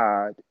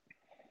God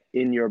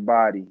in your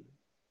body.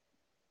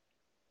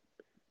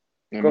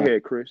 Go Amen.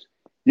 ahead, Chris.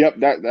 Yep,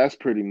 that's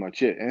pretty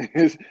much it.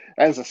 And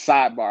as a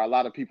sidebar, a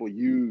lot of people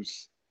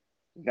use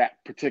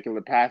that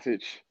particular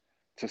passage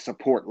to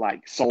support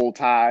like soul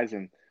ties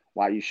and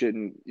why you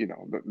shouldn't,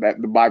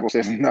 that the Bible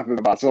says nothing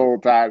about soul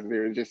ties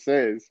there. It just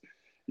says,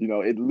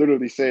 it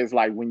literally says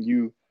like when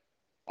you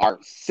are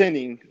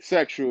sinning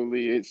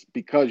sexually, it's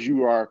because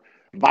you are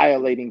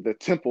violating the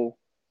temple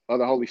of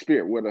the Holy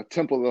Spirit, where the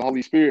temple of the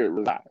Holy Spirit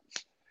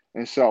resides.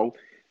 And so,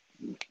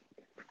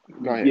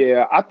 go ahead.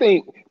 Yeah, I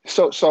think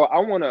so. So I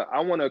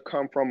wanna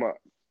come from a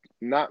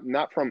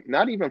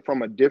not even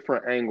from a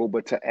different angle,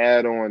 but to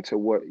add on to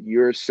what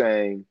you're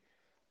saying.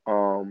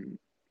 Um,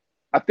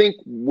 I think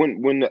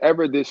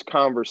whenever this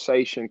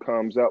conversation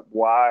comes up,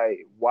 why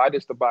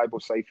does the Bible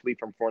say flee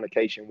from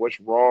fornication? What's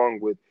wrong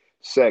with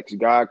sex?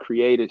 God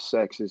created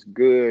sex as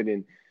good,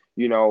 and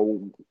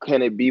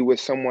can it be with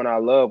someone I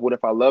love? What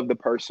if I love the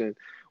person?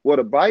 Well,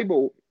 the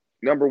Bible,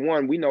 number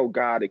one, we know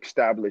God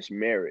established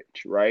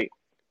marriage, right,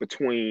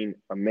 between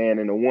a man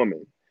and a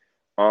woman.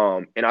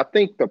 And I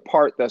think the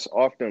part that's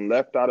often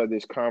left out of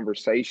this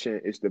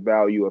conversation is the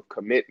value of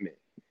commitment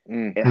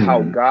Mm, and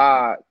how Hmm.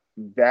 God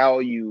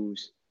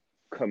values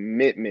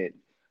commitment.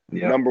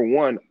 Yeah. Number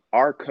one,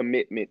 our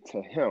commitment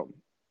to Him,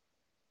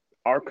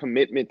 our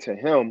commitment to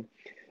Him.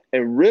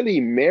 And really,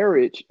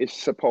 marriage is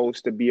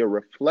supposed to be a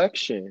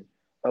reflection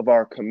of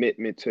our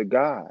commitment to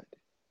God.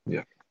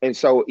 Yeah. And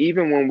so,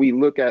 even when we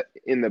look at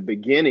in the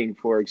beginning,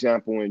 for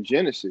example, in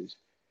Genesis,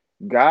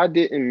 God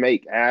didn't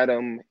make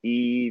Adam,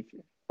 Eve,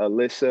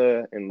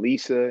 Alyssa, and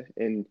Lisa,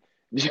 and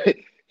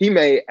He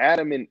made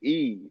Adam and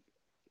Eve,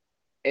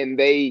 and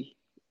they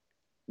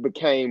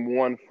became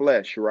one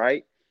flesh,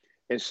 right?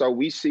 And so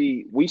we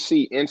see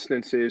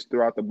instances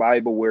throughout the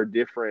Bible where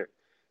different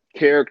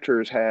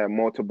characters have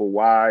multiple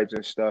wives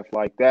and stuff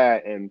like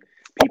that, and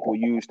people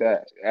use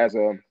that as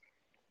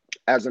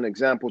an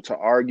example to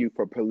argue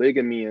for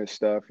polygamy and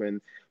stuff.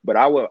 And but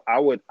I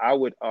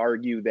would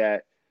argue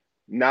that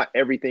not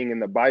everything in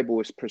the Bible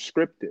is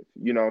prescriptive.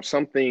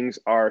 Some things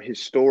are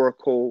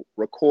historical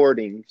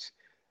recordings,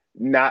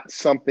 not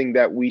something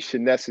that we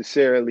should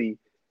necessarily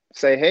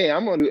say, hey,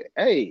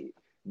 hey,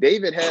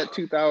 David had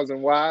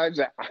 2,000 wives.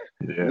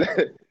 Yeah.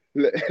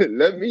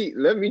 Let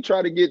me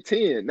try to get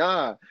 10.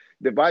 Nah,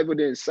 the Bible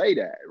didn't say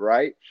that,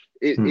 right?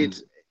 Hmm.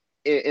 It's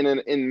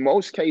in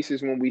most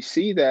cases when we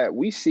see that,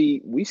 we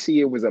see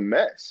it was a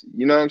mess.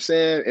 You know what I'm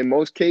saying? In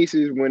most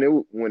cases,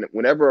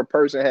 whenever a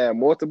person had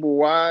multiple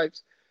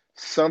wives,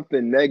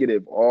 something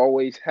negative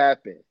always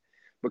happened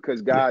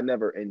because Yeah. God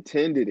never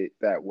intended it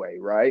that way,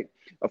 right?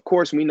 Of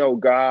course, we know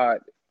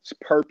God's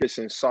purpose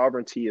and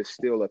sovereignty is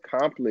still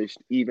accomplished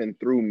even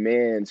through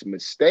man's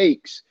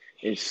mistakes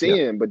and Yeah.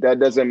 sin, but that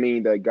doesn't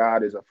mean that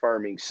God is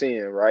affirming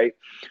sin, right?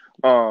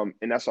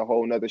 And that's a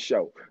whole nother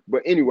show.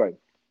 But anyway,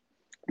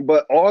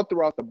 but all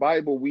throughout the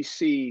Bible, we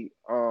see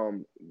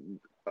um,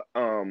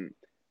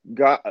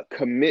 God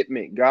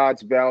commitment,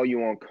 God's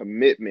value on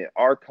commitment,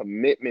 our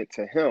commitment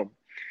to Him.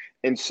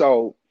 And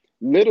so,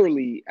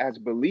 literally, as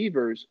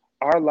believers,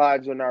 our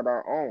lives are not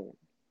our own,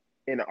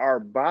 and our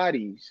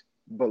bodies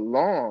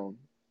belong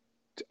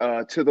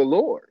to the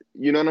Lord.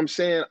 You know what I'm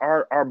saying?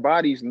 Our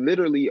bodies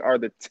literally are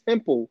the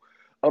temple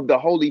of the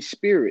Holy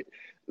Spirit.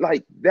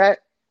 Like that,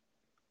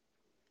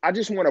 I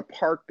just want to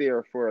park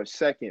there for a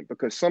second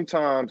because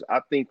sometimes I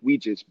think we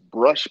just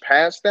brush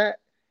past that.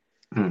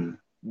 Hmm.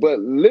 But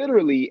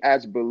literally,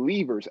 as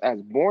believers,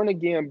 as born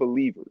again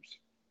believers,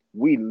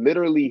 we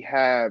literally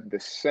have the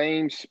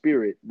same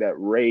spirit that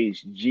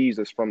raised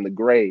Jesus from the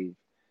grave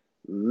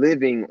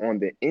living on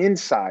the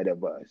inside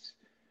of us.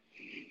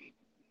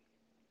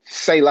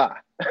 Selah.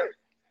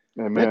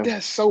 Let amen.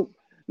 that soak.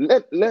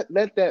 Let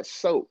that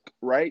soak,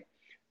 right?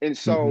 And Hmm.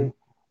 so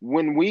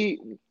when we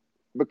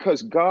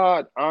because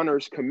God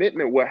honors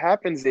commitment, what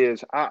happens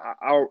is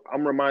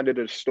I'm reminded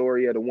of the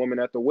story of the woman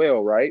at the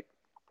well, right?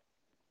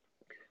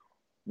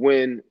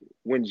 When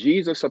when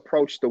Jesus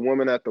approached the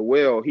woman at the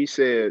well, he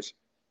says,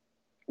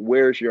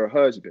 "Where's your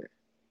husband?"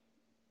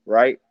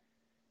 Right?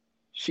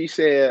 She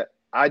said,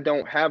 "I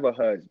don't have a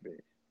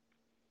husband."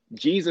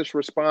 Jesus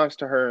responds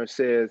to her and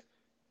says,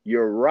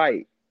 "You're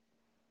right.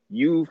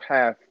 You've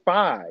had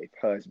five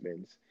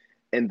husbands,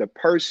 and the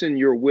person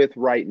you're with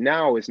right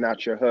now is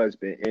not your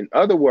husband." In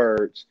other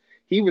words,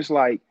 he was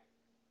like,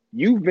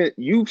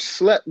 you've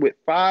slept with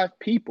five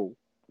people,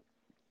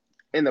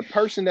 and the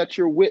person that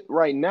you're with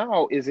right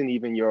now isn't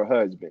even your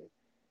husband.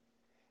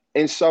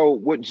 And so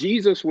what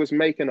Jesus was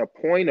making a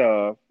point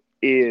of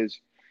is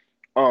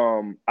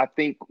I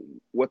think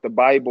what the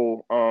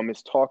Bible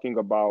is talking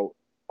about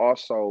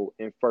also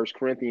in First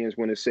Corinthians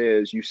when it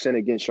says you sin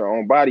against your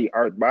own body.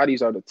 Our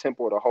bodies are the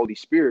temple of the Holy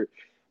Spirit.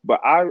 But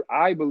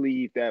I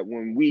believe that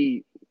when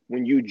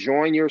you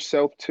join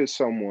yourself to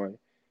someone,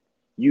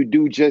 you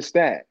do just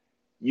that.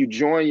 You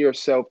join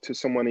yourself to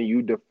someone and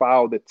you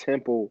defile the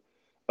temple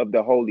of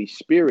the Holy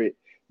Spirit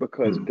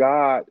because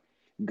Hmm.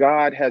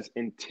 God has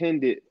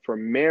intended for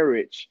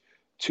marriage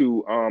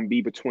to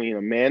be between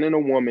a man and a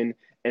woman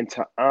and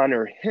to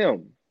honor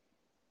Him.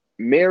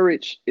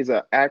 Marriage is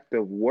an act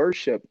of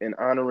worship and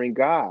honoring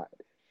God.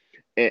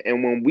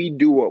 And when we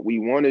do what we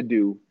want to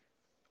do,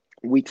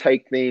 we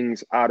take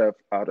things out of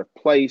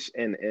place.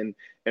 And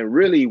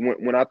really,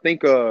 when I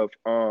think of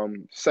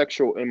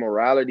sexual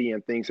immorality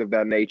and things of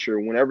that nature,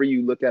 whenever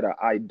you look at an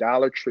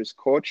idolatrous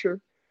culture,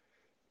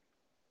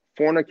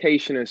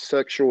 fornication and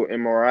sexual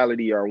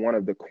immorality are one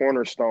of the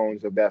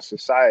cornerstones of that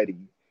society.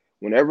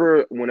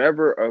 Whenever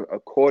a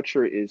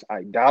culture is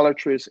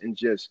idolatrous and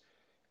just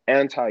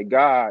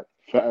anti-God,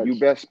 you Facts.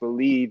 best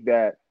believe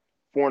that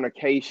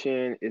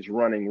fornication is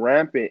running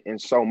rampant.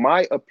 And so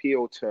my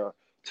appeal to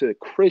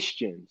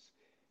Christians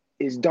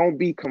is don't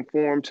be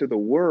conformed to the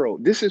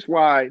world. This is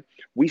why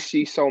we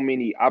see so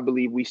many, I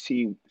believe we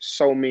see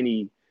so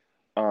many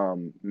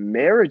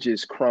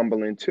marriages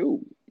crumbling too.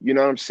 You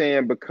know what I'm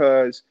saying?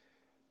 Because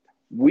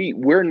we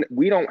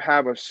don't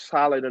have a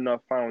solid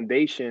enough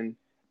foundation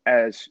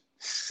as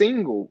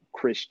single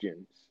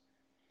Christians.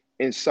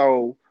 And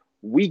so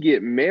we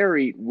get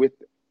married with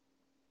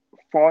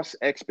false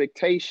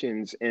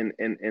expectations and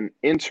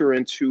enter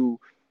into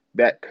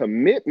that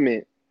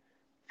commitment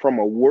from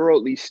a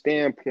worldly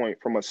standpoint,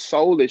 from a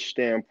soulish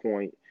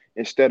standpoint,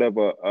 instead of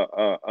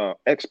a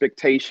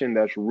expectation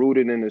that's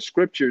rooted in the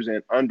scriptures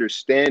and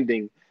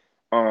understanding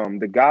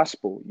the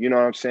gospel. You know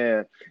what I'm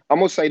saying? I'm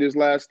gonna say this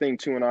last thing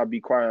too, and I'll be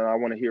quiet. And I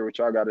want to hear what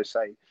y'all got to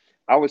say.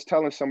 I was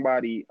telling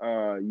somebody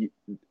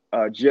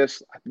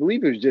just, I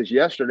believe it was just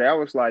yesterday. I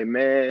was like,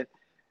 man,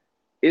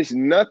 it's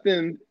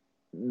nothing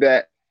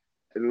that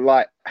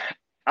like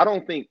I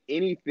don't think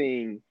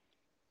anything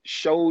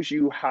shows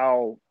you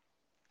how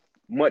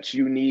much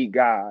you need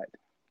God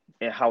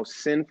and how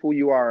sinful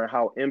you are and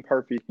how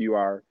imperfect you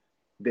are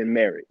than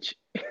marriage.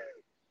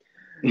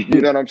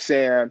 You know what I'm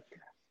saying?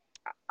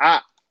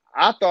 I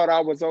I thought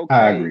I was I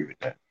okay agree with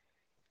that.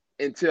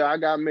 until I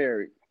got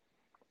married.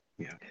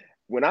 Yeah.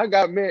 When I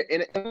got married,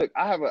 and look,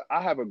 I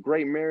have a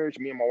great marriage.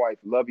 Me and my wife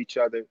love each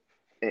other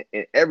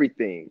and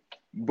everything.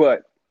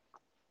 But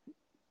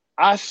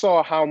I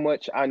saw how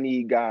much I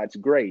need God's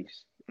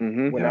grace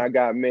Mm-hmm. when Yeah. I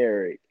got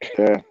married.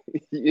 Yeah,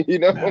 You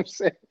know what Yeah. I'm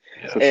saying?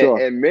 Yeah. for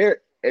And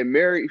sure.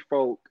 married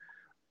folk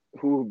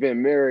who've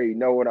been married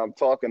know what I'm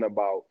talking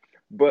about.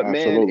 But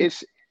man, Absolutely.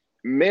 it's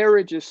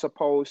marriage is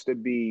supposed to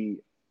be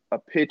a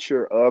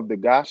picture of the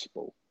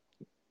gospel,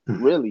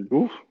 really,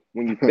 Oof.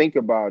 when you think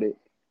about it.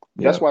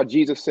 That's Yeah. why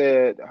Jesus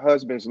said,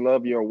 husbands,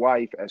 love your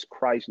wife as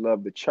Christ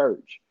loved the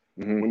church.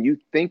 Mm-hmm. When you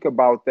think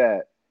about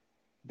that,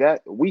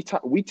 we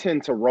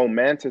tend to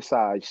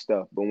romanticize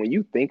stuff, but when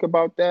you think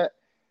about that,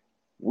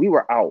 we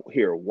were out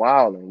here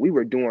wilding. We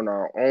were doing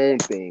our own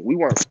thing. We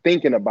weren't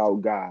thinking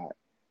about God.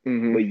 But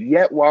Mm-hmm.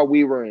 yet, while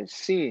we were in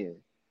sin,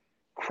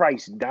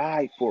 Christ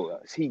died for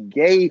us. He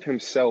gave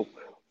himself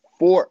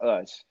for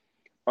us.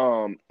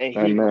 And he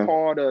Amen.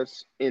 called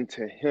us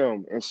into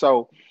him. And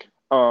so,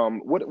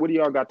 what do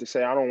y'all got to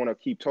say? I don't want to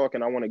keep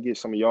talking. I want to get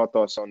some of y'all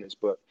thoughts on this,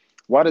 but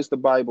why does the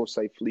Bible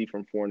say flee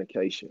from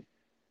fornication?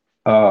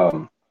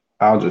 Um,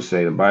 I'll just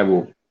say the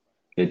Bible,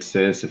 it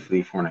says to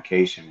flee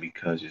fornication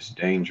because it's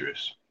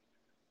dangerous.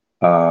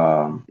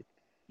 Um,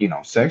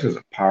 sex is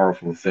a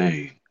powerful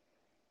thing.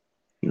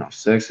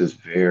 Sex is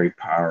very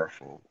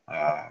powerful.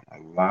 A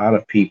lot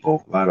of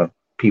people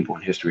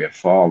in history have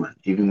fallen.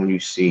 Even when you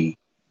see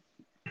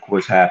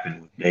what's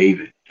happened with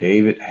David,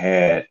 David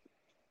had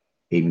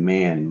a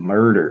man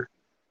murdered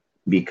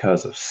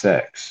because of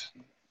sex.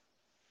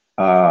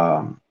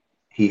 Um,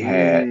 he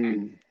had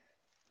Mm,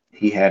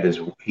 he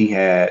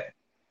had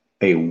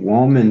a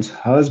woman's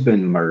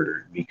husband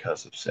murdered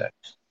because of sex.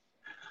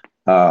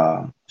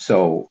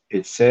 So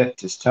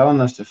it's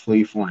telling us to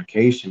flee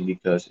fornication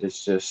because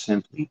it's just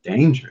simply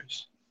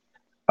dangerous.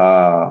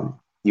 And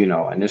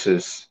this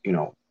is,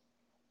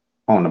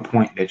 on the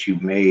point that you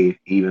made,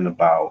 even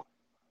about,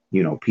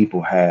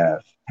 people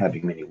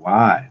having many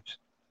wives.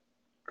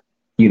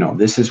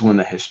 This is when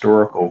the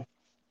historical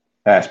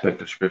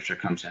aspect of scripture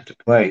comes into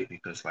play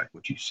because, like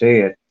what you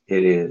said,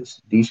 it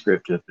is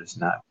descriptive, it's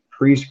not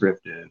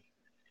prescriptive,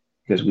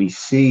 because we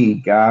see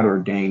God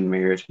ordained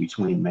marriage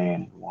between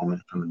man and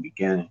woman from the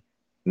beginning.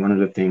 One of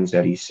the things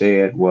that he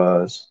said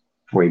was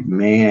for a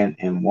man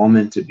and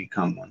woman to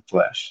become one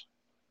flesh.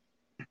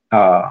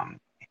 Um,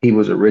 he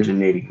was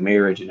originating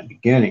marriage in the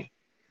beginning.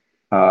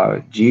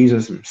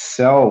 Jesus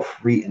himself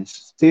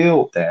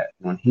reinstilled that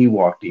when he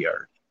walked the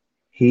earth.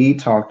 He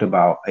talked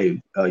about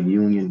a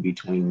union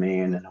between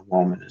man and a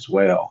woman as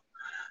well.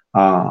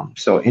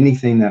 So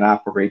anything that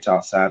operates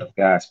outside of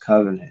God's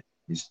covenant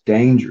is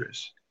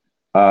dangerous.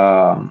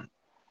 Um,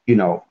 you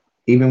know,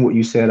 Even what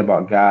you said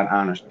about God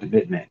honors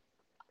commitment,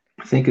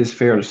 I think it's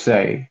fair to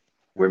say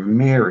we're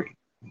married,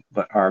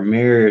 but our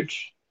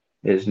marriage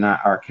is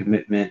not our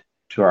commitment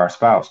to our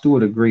spouse. To a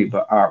degree,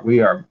 but our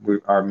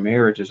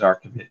marriage is our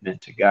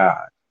commitment to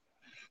God.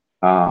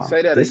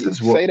 say that This again.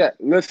 is what Say that.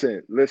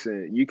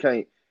 Listen. You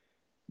can't.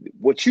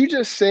 What you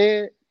just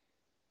said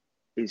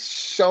is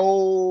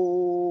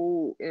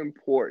so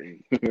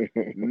important.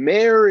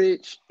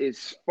 Marriage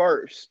is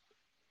first.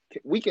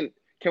 We can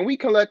we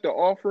collect the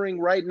offering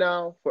right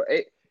now for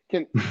a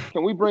can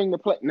can we bring the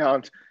plate?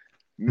 No,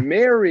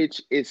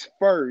 marriage is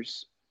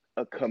first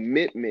a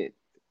commitment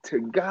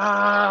to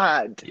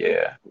God.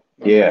 Yeah.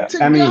 Yeah.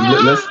 To I mean,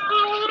 let's,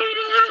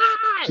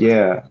 God.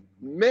 yeah.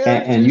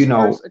 Marriage And is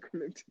first a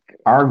commitment to God.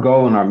 our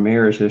goal in our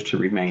marriage is to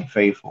remain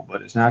faithful,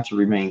 but it's not to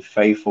remain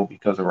faithful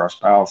because of our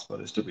spouse, but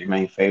it's to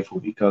remain faithful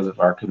because of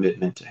our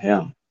commitment to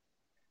Him.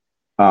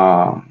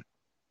 Um,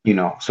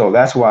 so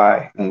that's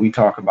why when we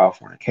talk about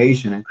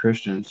fornication and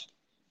Christians,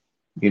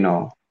 you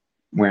know,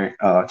 we're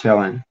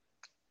telling,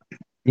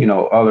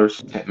 others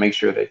to make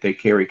sure that they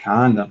carry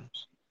condoms.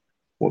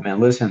 Well, man,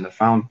 listen, the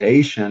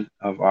foundation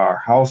of our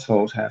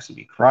households has to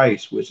be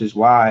Christ, which is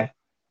why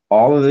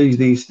all of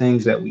these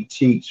things that we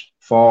teach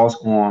falls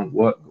on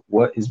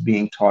what is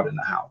being taught in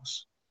the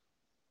house.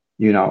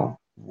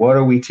 What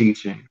are we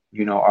teaching?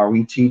 Are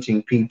we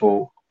teaching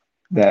people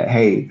that,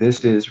 hey,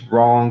 this is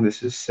wrong,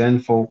 this is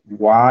sinful?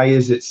 Why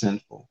is it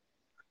sinful?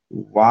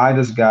 Why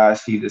does God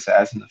see this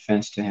as an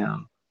offense to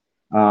Him?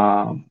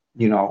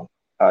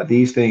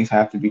 These things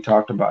have to be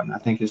talked about, and I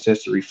think it's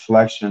just a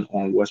reflection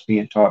on what's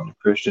being taught in the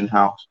Christian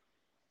house.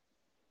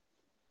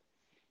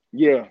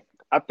 Yeah,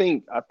 I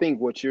think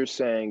what you're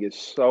saying is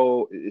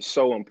so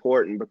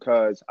important,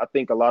 because I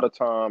think a lot of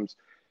times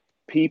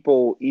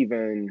people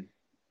even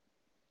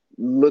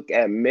look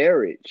at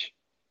marriage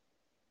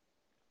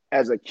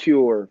as a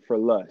cure for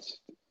lust.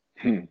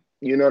 Hmm.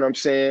 You know what I'm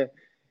saying?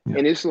 Yeah.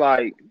 And it's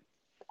like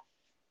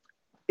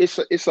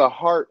it's a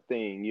heart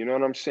thing. You know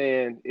what I'm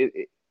saying?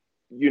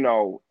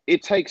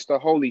 It takes the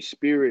Holy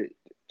Spirit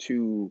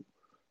to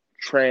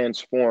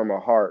transform a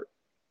heart.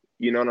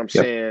 You know what I'm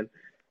Yep. saying?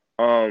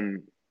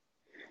 Um,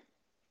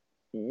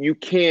 you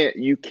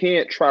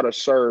can't try to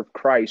serve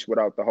Christ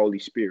without the Holy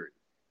Spirit.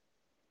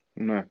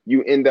 No.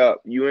 You end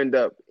up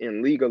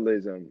in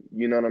legalism.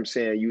 You know what I'm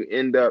saying? You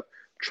end up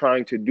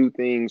trying to do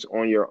things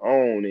on your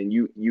own, and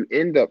you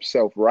end up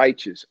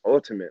self-righteous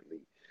ultimately.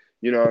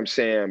 You know what I'm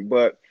saying?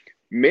 But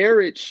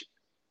marriage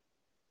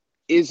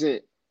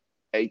isn't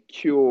a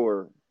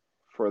cure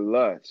for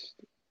lust.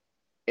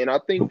 And I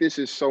think this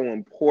is so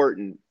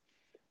important.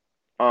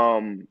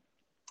 Um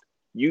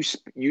you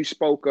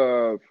spoke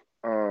of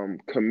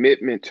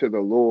commitment to the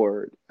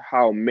Lord,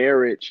 how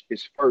marriage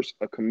is first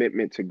a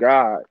commitment to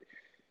God.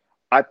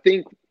 I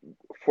think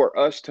for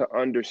us to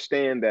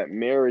understand that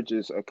marriage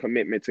is a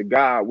commitment to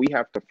God, we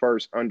have to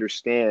first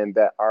understand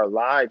that our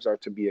lives are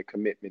to be a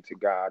commitment to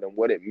God, and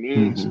what it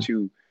means Hmm.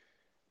 to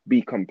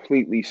be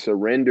completely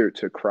surrendered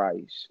to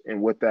Christ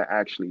and what that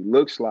actually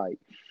looks like.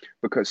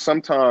 Because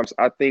sometimes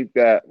I think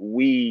that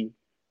we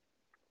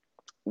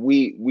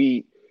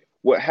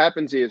what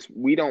happens is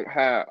we don't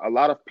have a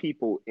lot of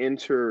people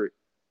enter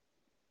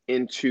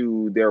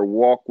into their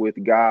walk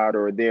with God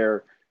or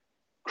their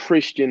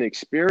Christian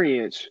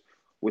experience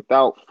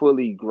without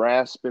fully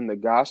grasping the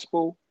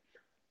gospel.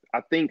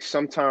 I think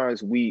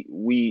sometimes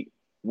we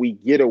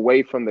get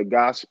away from the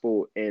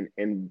gospel and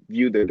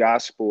view the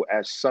gospel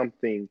as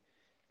something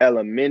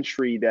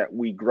elementary that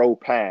we grow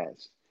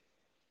past.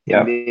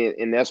 Yep.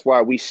 And that's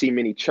why we see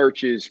many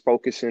churches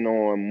focusing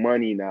on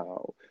money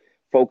now,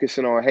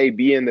 focusing on, hey,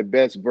 being the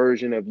best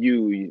version of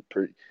you.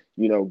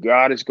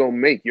 God is gonna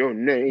make your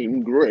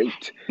name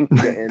great,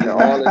 and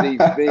all of these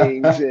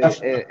things,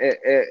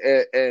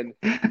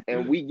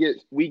 and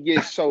we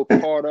get so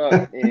caught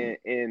up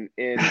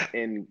in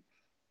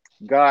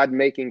God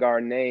making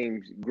our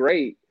names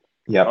great,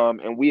 Yep.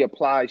 and we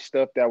apply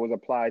stuff that was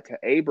applied to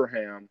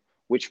Abraham,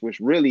 which was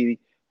really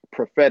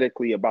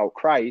prophetically about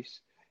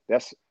Christ.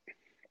 That's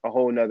a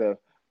whole nother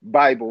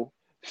Bible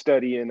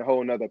study and a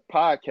whole nother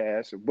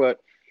podcast. But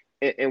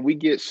and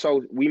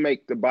we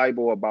make the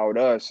Bible about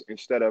us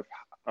instead of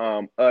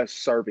us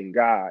serving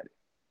God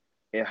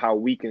and how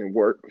we can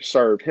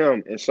serve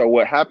Him. And so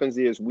what happens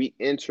is we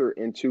enter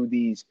into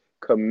these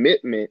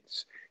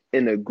commitments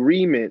and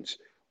agreements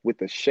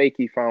with a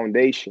shaky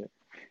foundation.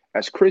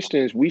 As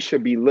Christians, we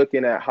should be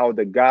looking at how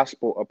the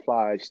gospel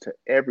applies to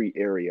every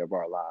area of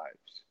our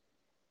lives.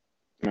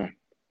 No.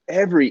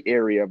 Every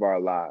area of our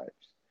lives.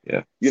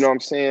 Yeah. You know what I'm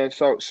saying?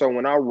 So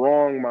when I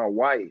wrong my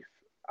wife,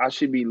 I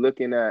should be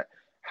looking at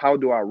how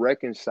do I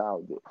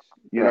reconcile this?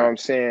 You know what Right. I'm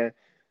saying?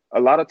 A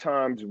lot of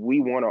times we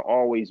want to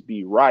always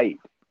be right.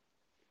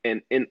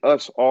 And in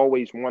us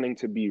always wanting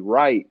to be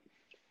right,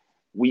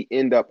 we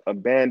end up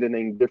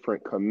abandoning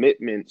different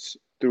commitments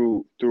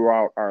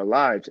throughout our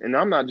lives. And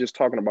I'm not just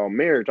talking about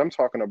marriage, I'm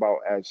talking about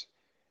as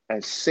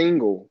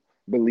single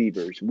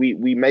believers.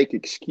 We make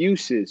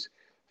excuses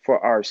for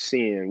our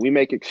sin. We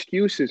make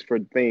excuses for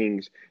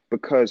things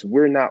because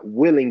we're not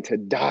willing to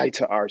die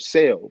to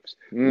ourselves.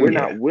 We're Mm. Yeah.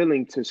 not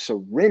willing to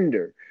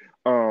surrender.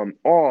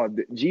 All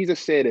Jesus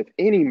said, if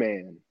any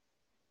man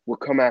will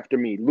come after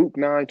me, Luke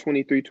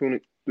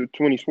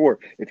 9:23-24.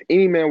 If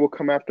any man will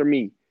come after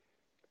me,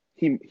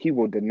 he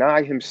will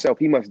deny himself.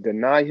 He must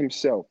deny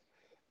himself,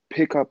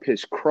 pick up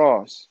his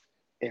cross,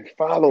 and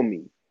follow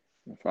me.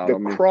 The Follow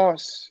me.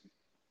 cross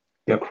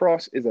the Yep.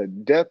 cross is a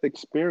death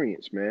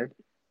experience, man.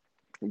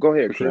 Go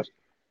ahead, For sure. Chris.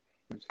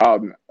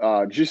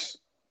 Just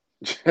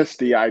just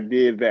the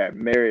idea that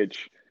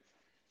marriage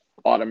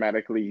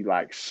automatically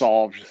like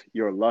solves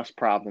your lust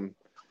problem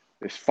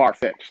is far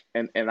fetched,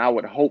 and I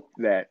would hope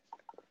that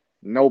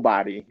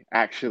nobody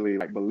actually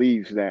like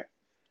believes that.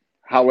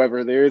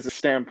 However, there is a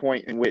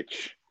standpoint in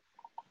which,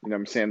 you know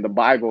what I'm saying, the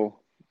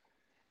Bible,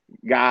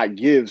 God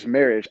gives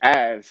marriage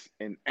as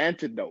an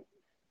antidote,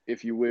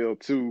 if you will,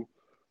 to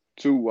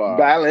you know what I'm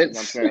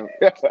Balance. saying?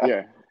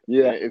 Yeah.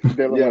 Yeah. If you're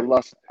dealing Yeah. with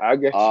lust. I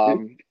get you.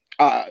 Um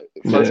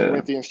First Yeah.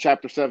 Corinthians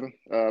chapter 7,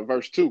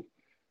 verse 2.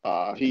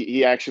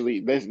 He actually,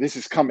 this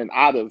is coming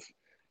out of,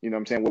 you know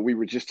what I'm saying, what we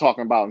were just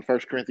talking about in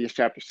First Corinthians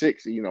chapter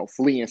 6, you know,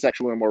 fleeing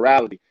sexual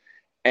immorality.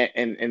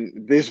 And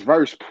this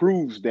verse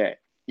proves that,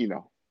 you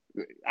know,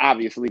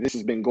 obviously this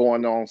has been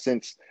going on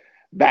since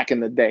back in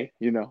the day,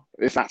 you know.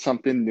 It's not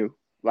something new.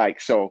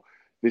 Like, so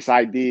this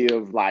idea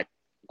of like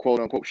quote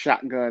unquote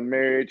shotgun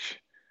marriage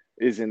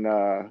isn't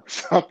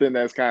something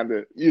that's kind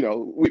of, you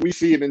know, we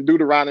see it in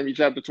Deuteronomy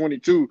chapter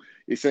 22.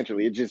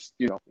 Essentially, it just,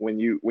 you know, when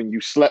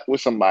you slept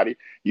with somebody,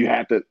 you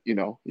had to, you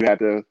know, you had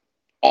to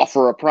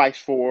offer a price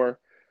for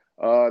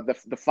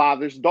the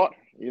father's daughter.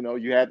 You know,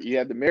 you had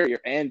to marry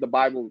her, and the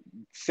Bible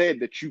said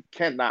that you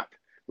cannot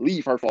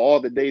leave her for all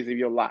the days of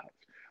your life.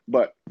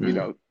 But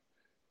Mm.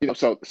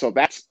 so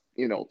that's,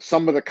 you know,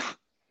 some of the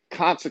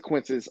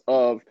consequences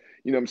of,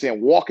 you know what I'm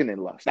saying, walking in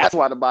lust. That's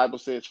why the Bible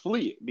says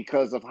flee it,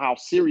 because of how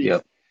serious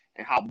Yep.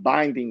 and how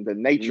binding the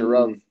nature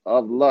Mm.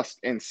 of lust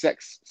and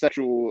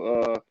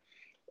sexual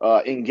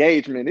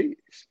engagement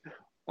is.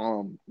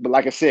 But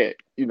like I said,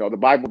 you know, the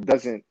Bible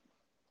doesn't,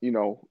 you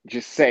know,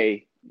 just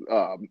say,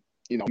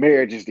 you know,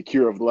 marriage is the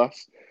cure of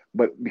lust,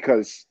 but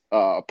because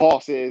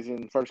Paul says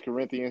in First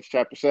Corinthians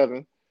chapter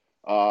 7,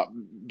 uh,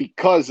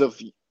 because of,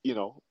 you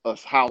know,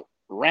 of how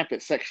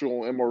rampant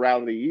sexual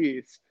immorality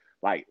is,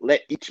 like,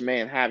 let each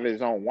man have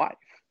his own wife.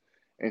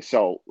 And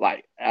so,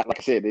 like I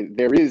said,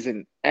 there is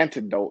an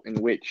antidote in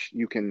which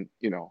you can,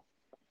 you know,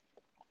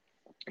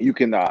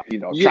 try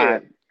Yeah.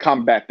 and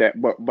combat that.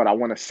 But I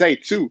want to say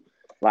too,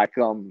 like,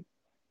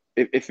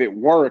 if it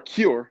were a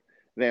cure,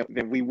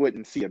 then we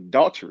wouldn't see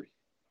adultery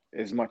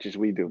as much as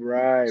we do.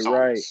 Right. So,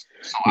 Right.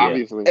 so Yeah.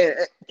 obviously,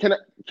 And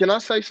can I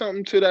say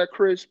something to that,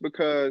 Chris?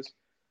 Because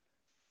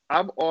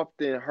I've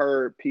often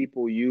heard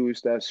people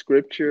use that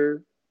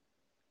scripture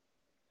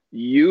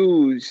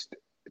used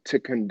to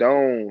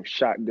condone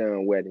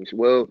shotgun weddings.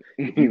 Well,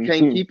 if you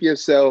can't keep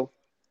yourself,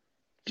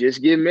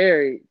 just get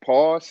married.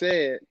 Paul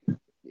said,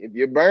 if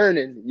you're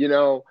burning, you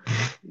know,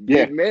 yeah.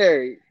 get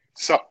married.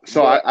 So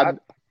But I go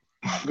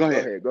go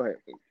ahead. ahead, go ahead,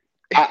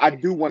 I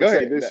do want go to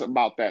say ahead. this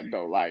about that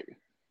though, like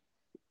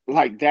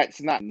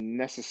that's not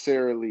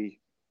necessarily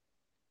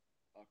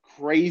a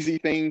crazy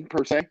thing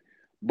per se,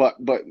 but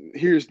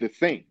here's the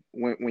thing: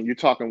 when you're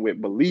talking with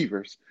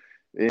believers,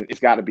 it's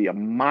got to be a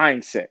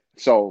mindset.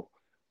 So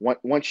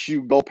once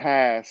you go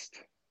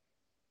past,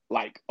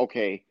 like,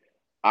 okay,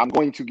 I'm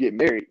going to get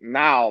married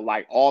now,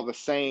 like all the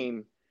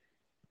same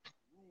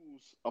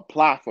rules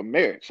apply for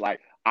marriage. Like,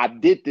 I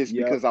did this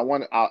Yep. because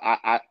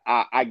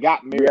I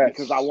got married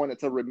because I Yes. wanted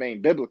to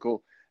remain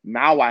biblical.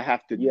 Now I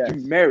have to do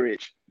Yes.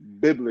 marriage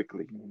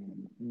biblically.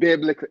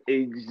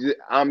 Biblically,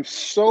 I'm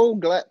so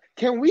glad.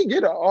 Can we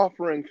get an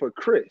offering for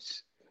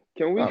Chris?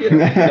 Can we get a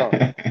no?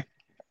 Yeah.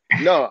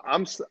 No,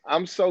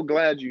 I'm so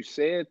glad you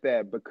said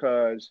that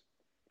because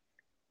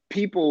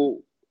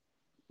people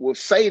will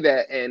say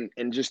that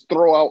and just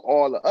throw out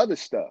all the other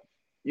stuff.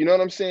 You know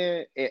what I'm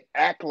saying? And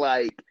act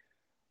like,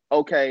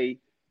 okay,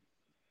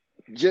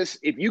 just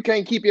if you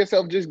can't keep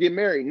yourself, just get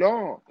married.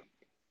 No,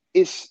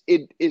 it's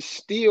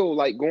still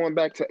like going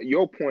back to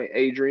your point,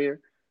 Adrian.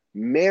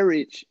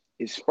 Marriage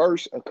is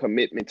first a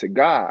commitment to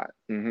God.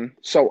 Mm-hmm.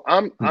 So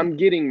I'm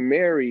getting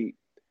married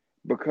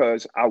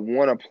because I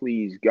want to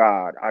please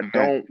God. I Right.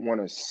 don't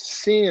want to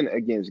sin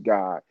against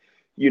God.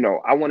 You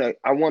know, I want to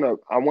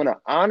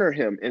honor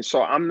him. And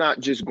so I'm not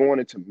just going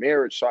into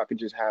marriage so I could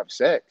just have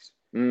sex.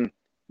 Mm.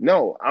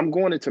 No, I'm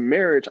going into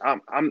marriage.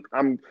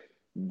 I'm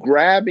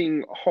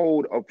grabbing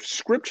hold of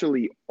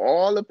scripturally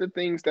all of the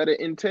things that it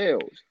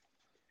entails.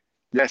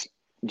 Yes.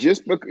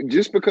 Just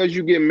because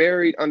you get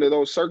married under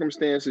those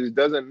circumstances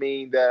doesn't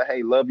mean that,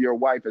 hey, love your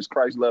wife as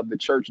Christ loved the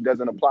church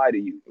doesn't apply to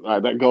you.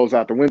 That goes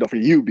out the window for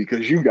you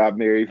because you got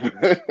married.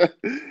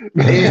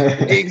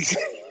 Ex-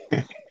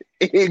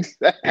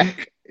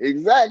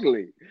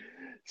 exactly. I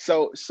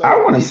So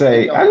want to it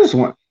say, I don't. just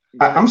want,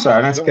 Go I'm ahead.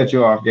 sorry, not to Go cut ahead.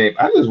 you off, Gabe.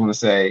 I just want to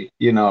say,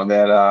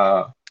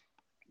 that,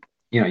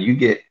 you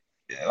get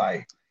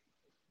like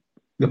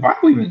the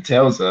Bible even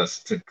tells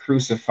us to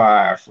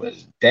crucify our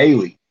flesh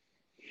daily.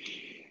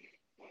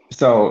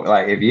 So,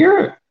 like, if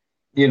you're,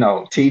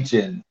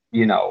 teaching,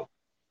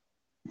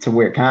 to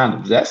wear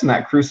condoms, that's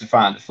not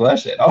crucifying the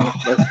flesh at all.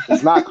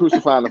 It's not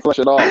crucifying the flesh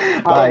at all.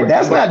 Like, However,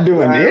 that's not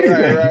doing Right, right,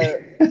 anything.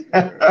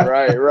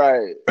 right,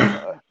 right,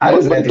 right. I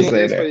just But had to then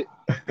say it's that.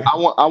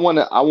 for I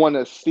want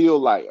to still,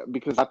 like,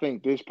 because I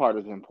think this part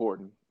is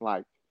important.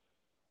 Like,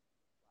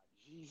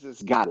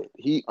 Jesus got it.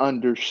 He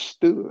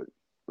understood,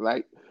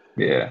 right?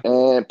 Yeah.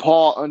 And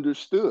Paul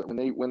understood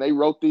when they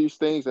wrote these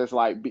things. That's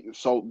like,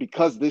 so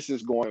because this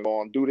is going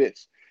on, do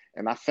this.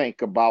 And I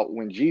think about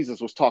when Jesus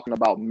was talking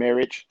about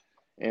marriage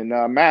in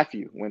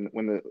Matthew, when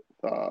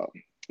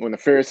the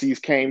Pharisees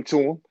came to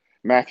him,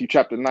 Matthew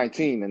chapter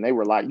 19, and they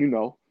were like,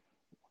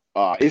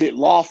 is it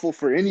lawful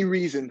for any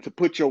reason to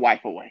put your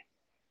wife away?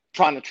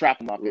 Trying to trap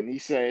him up. And he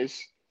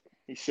says,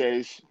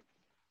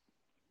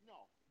 no.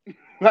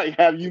 Like,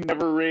 have you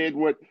never read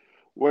what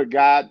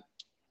God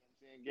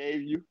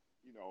gave you?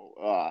 You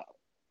know,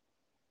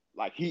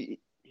 like he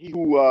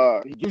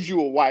gives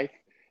you a wife,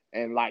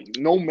 and like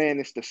no man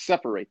is to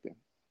separate them.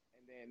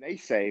 And then they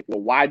say,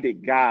 well, why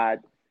did God,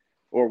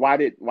 or why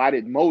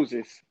did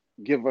Moses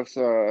give us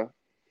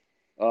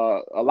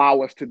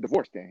allow us to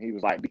divorce them? He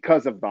was like,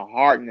 because of the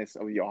hardness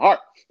of your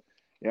hearts.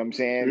 You know what I'm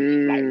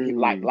saying?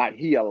 Like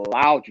he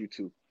allowed you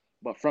to,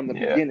 but from the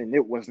Yeah. beginning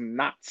it was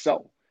not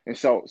so. And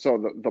so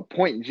the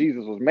point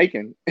Jesus was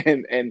making,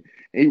 and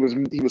he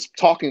was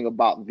talking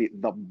about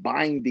the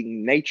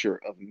binding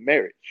nature of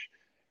marriage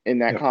in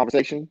that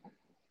conversation.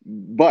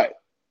 But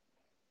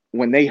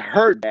when they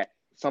heard that,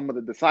 some of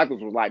the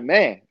disciples were like,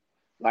 man,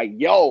 like,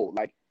 yo,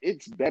 like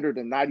it's better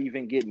than not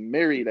even getting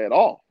married at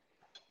all.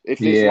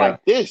 If it's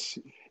like this,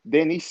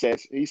 then he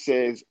says,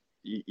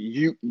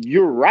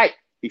 you're right,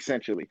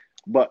 essentially.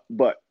 But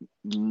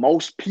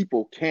most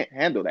people can't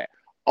handle that.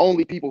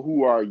 Only people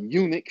who are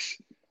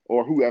eunuchs,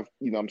 or who have,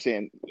 you know what I'm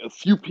saying, a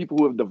few people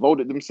who have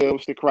devoted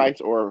themselves to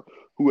Christ, or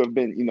who have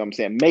been, you know what I'm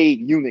saying,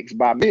 made eunuchs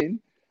by men,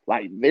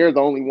 like they're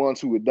the only ones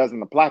who it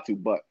doesn't apply to.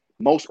 But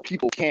most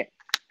people can't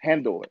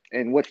handle it.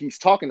 And what he's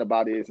talking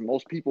about is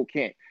most people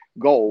can't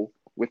go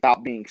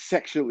without being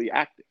sexually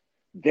active.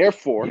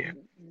 Therefore,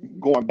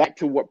 going back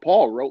to what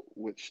Paul wrote,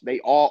 which they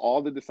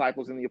all the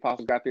disciples and the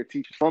apostles got their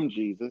teachings from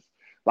Jesus,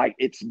 like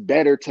it's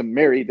better to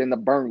marry than to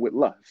burn with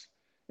lust.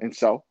 And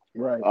so,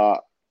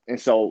 and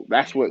so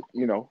that's what,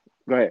 you know,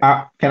 go ahead.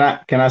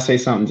 Can I say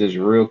something just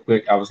real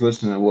quick? I was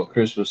listening to what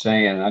Chris was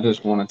saying, and I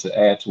just wanted to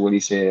add to what he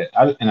said.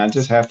 I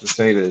just have to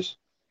say this.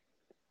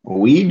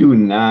 We do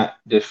not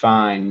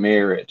define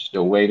marriage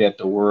the way that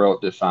the world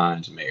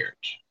defines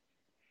marriage.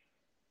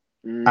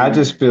 I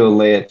just feel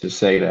led to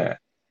say that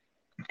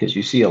because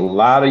you see a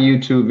lot of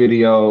YouTube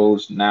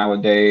videos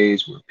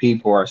nowadays where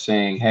people are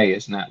saying, hey,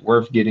 it's not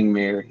worth getting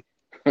married.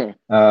 You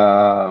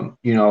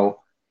know,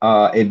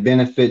 it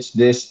benefits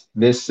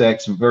this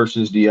sex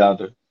versus the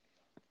other.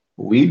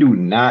 We do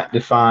not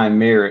define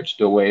marriage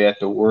the way that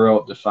the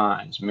world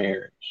defines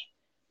marriage.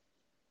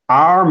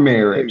 Our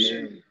marriage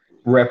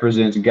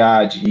represents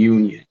God's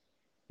union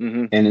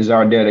and is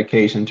our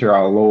dedication to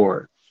our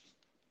Lord.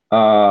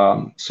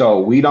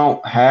 So we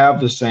don't have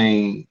the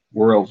same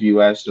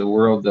worldview as the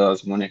world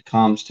does when it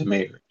comes to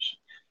marriage.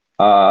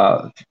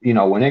 You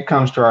know, when it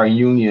comes to our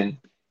union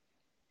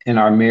and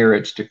our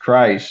marriage to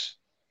Christ,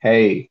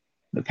 hey,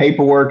 the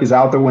paperwork is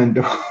out the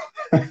window.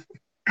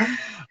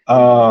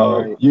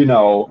 You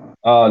know,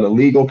 the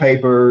legal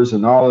papers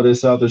and all of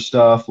this other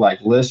stuff. Like,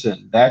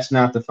 listen, that's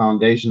not the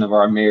foundation of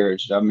our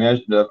marriage.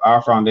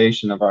 Our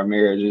foundation of our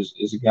marriage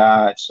is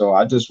God. So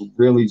I just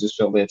really just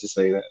felt led to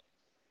say that.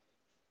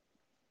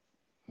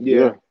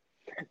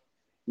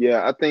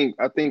 Yeah, I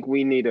think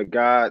we need a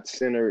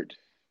God-centered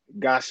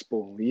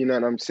gospel. You know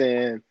what I'm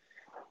saying?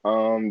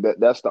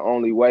 That's the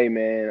only way,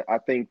 man. I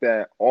think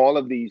that all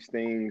of these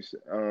things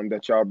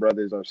that y'all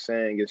brothers are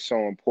saying is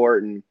so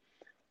important.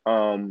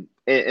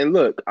 And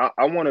look,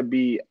 I want to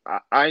be.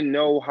 I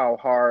know how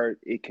hard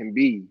it can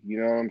be. You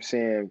know what I'm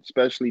saying?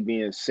 Especially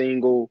being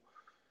single,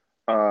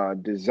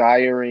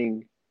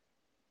 desiring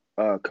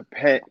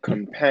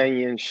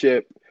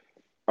companionship,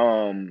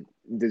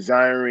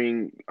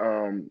 desiring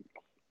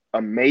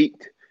a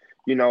mate.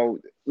 You know,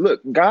 look,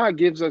 God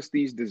gives us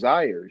these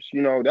desires.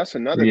 You know, that's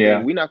another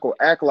thing. We're not gonna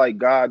act like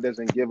God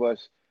doesn't give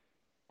us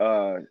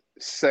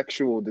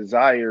sexual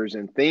desires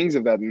and things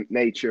of that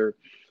nature.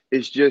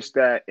 It's just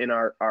that in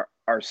our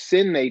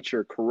sin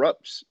nature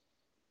corrupts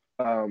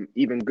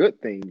even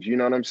good things. You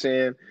know what I'm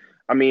saying?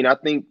 I mean, I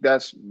think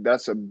that's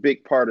a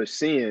big part of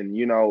sin.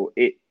 You know,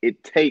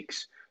 it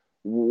takes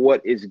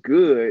what is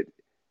good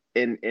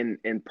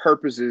and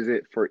purposes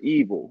it for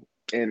evil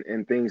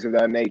and things of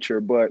that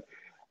nature. But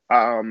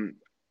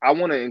I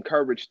want to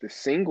encourage the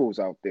singles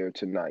out there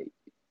tonight.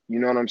 You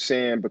know what I'm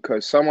saying?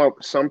 Because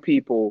some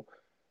people,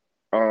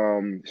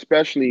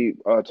 especially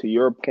to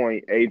your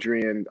point,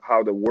 Adrian,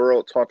 how the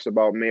world talks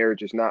about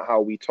marriage is not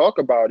how we talk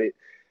about it.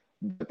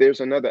 But there's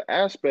another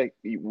aspect.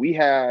 We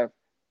have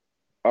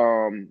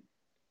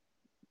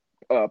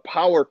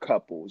power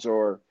couples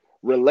or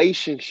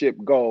relationship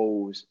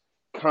goals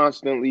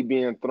constantly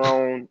being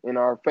thrown in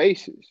our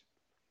faces.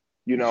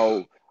 You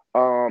know,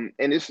 and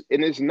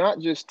it's not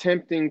just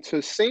tempting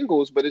to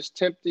singles, but it's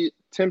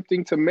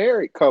tempting to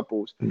married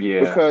couples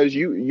because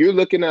you're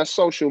looking at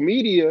social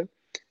media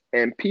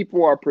and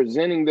people are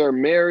presenting their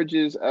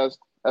marriages as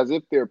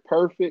if they're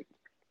perfect.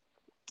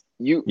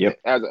 You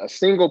as a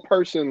single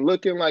person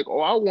looking like, oh,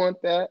 I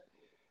want that.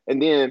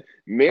 And then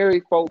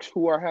married folks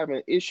who are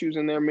having issues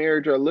in their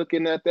marriage are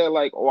looking at that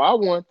like, oh, I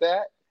want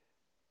that.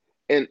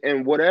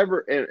 And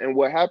whatever, and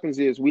what happens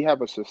is we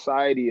have a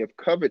society of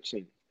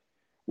coveting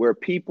where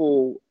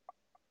people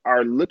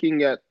are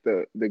looking at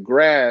the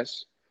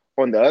grass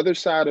on the other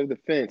side of the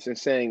fence and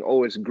saying,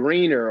 oh, it's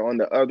greener on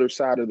the other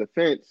side of the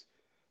fence,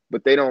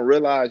 but they don't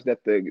realize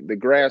that the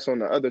grass on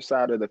the other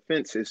side of the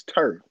fence is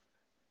turf.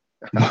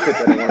 I put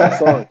that in one of my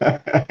songs.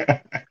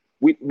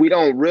 We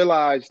don't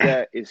realize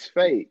that it's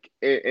fake.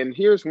 And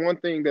here's one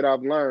thing that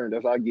I've learned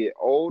as I get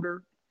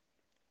older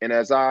and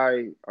as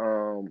I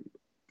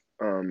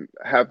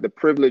have the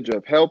privilege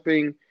of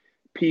helping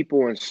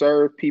people and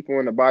serve people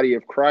in the body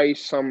of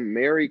Christ, some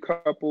married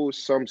couples,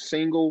 some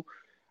single.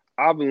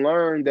 I've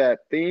learned that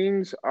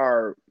things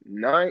are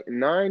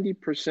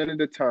 90% of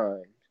the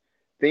time,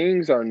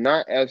 things are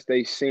not as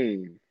they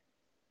seem.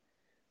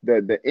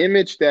 The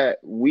image that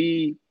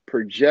we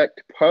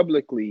project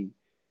publicly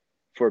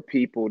for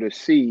people to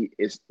see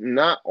is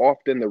not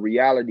often the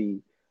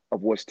reality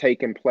of what's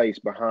taking place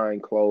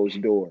behind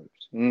closed doors.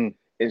 Mm.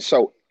 And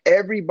so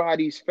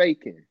everybody's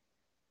faking.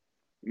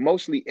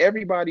 Mostly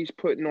everybody's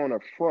putting on a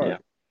front. Yeah.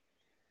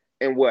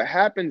 And what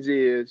happens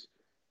is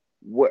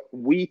what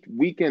we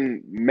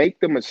can make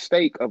the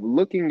mistake of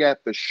looking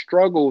at the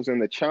struggles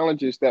and the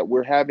challenges that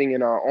we're having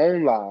in our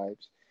own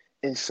lives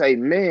and say,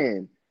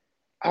 man,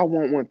 I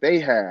want what they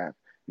have,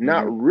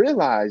 not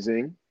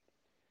realizing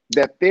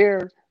that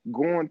they're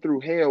going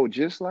through hell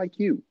just like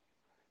you,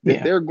 that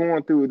Yeah. they're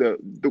going through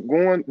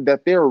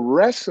that they're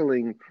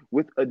wrestling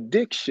with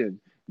addiction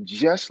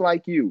just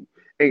like you,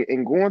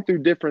 and going through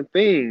different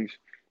things.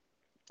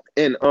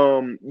 And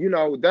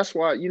that's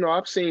why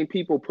I've seen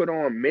people put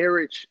on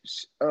marriage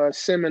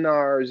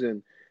seminars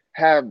and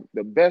have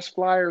the best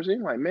flyers.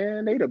 And like,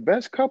 man, they the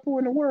best couple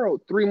in the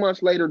world. 3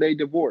 months later, they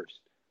divorced.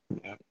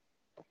 Yeah.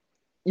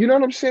 You know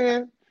what I'm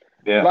saying?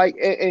 Yeah. Like,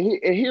 and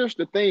here's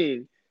the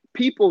thing: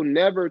 people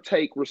never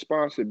take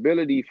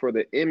responsibility for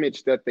the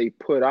image that they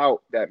put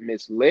out that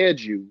misled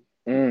you.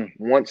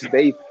 Once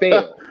they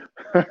fail.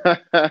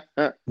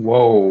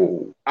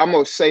 Whoa. I'm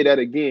gonna say that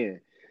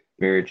again.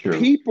 Very true.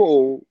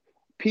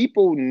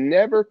 People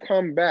never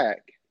come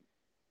back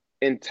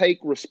and take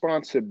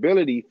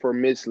responsibility for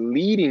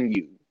misleading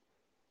you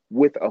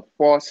with a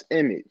false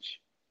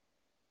image.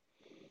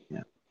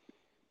 Yeah.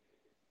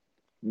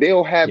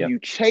 They'll have Yep. you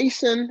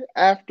chasing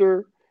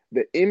after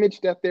the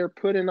image that they're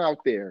putting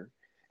out there,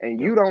 and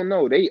you don't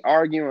know. They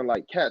arguing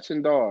like cats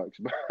and dogs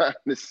behind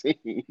the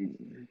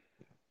scenes.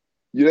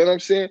 You know what I'm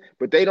saying?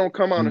 But they don't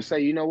come out and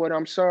say, you know what,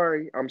 I'm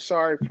sorry. I'm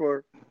sorry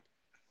for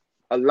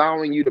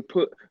allowing you to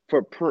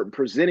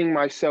presenting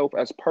myself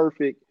as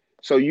perfect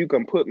so you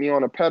can put me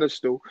on a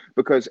pedestal,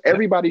 because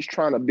everybody's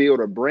trying to build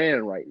a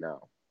brand right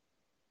now.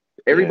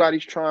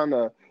 Everybody's trying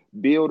to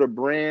build a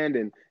brand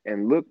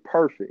and look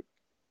perfect.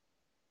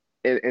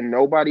 And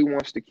nobody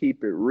wants to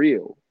keep it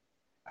real.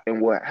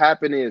 And what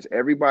happened is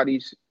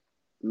everybody's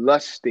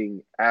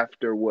lusting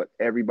after what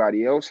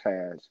everybody else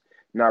has,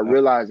 not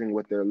realizing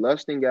what they're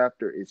lusting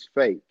after is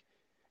fake.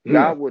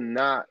 God will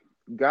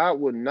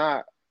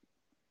not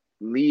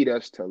lead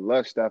us to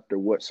lust after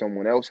what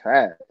someone else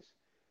has.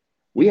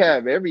 We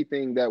have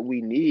everything that we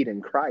need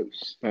in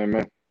Christ.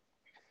 Amen.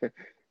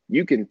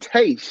 You can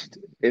taste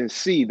and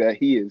see that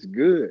he is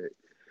good.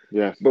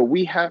 Yes. But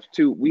we have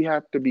to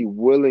be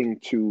willing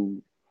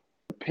to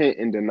repent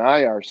and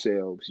deny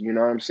ourselves. You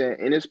know what I'm saying?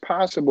 And it's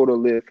possible to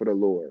live for the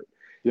Lord.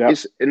 Yeah.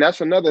 And that's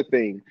another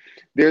thing.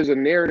 There's a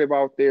narrative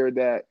out there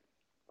that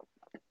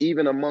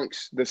even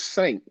amongst the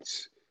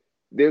saints,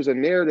 there's a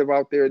narrative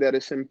out there that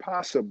it's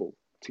impossible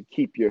to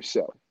keep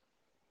yourself.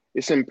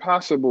 It's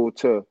impossible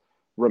to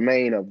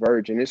remain a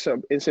virgin.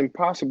 It's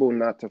impossible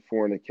not to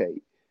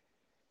fornicate.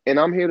 And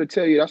I'm here to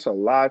tell you that's a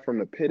lie from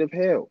the pit of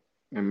hell.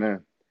 Amen.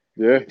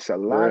 Yeah. It's a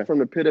lie from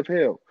the pit of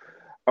hell.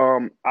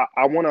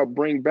 I want to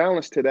bring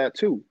balance to that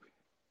too.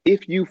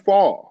 If you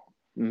fall,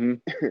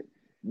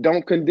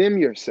 don't condemn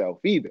yourself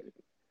either.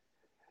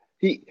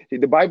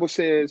 The Bible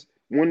says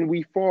when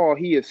we fall,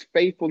 he is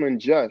faithful and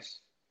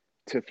just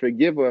to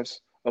forgive us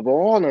of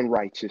all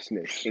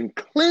unrighteousness and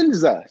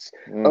cleanse us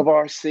of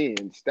our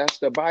sins. That's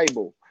the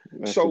Bible.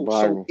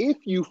 So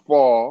if you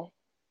fall,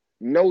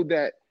 know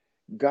that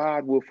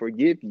God will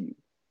forgive you.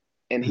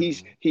 And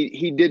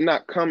he did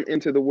not come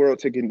into the world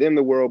to condemn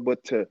the world,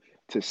 but to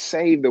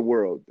save the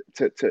world,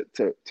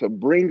 to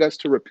bring us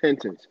to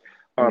repentance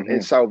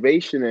and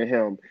salvation in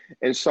him.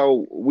 And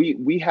so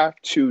we have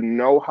to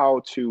know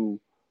how to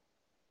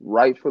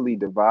rightfully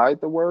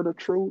divide the word of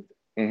truth,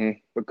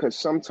 because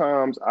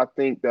sometimes I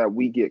think that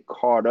we get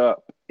caught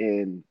up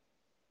in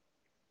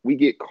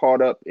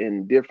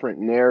different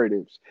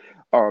narratives.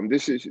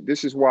 This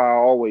is why I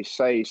always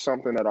say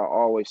something that I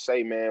always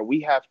say, man.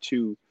 We have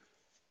to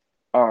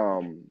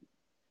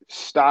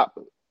stop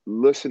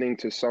listening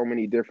to so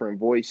many different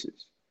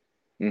voices.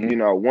 You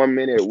know, 1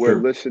 minute we're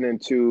listening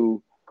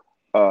to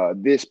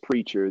this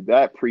preacher,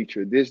 that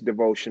preacher, this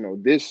devotional,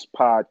 this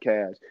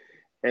podcast,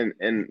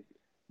 and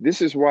this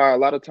is why a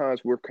lot of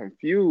times we're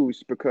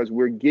confused, because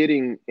we're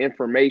getting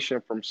information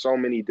from so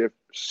many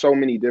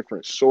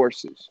different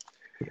sources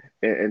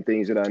and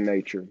things of that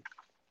nature.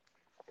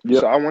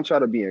 So I want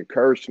y'all to be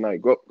encouraged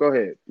tonight. Go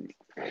ahead.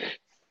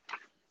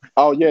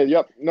 Oh yeah,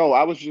 yep. No,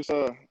 I was just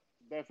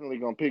definitely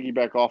gonna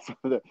piggyback off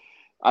of that.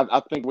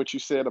 I think what you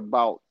said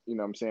about, you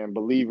know what I'm saying,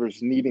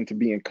 believers needing to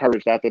be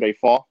encouraged after they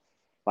fall,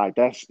 like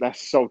that's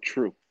so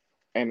true.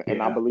 And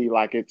I believe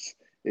like it's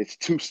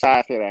two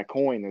sides to that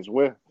coin as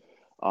well.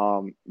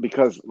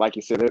 Because like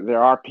you said,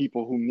 there are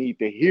people who need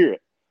to hear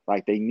it.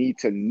 Like they need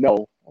to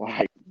know,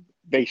 like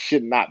they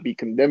should not be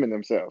condemning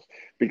themselves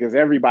because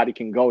everybody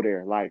can go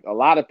there. Like a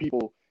lot of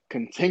people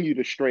continue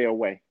to stray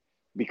away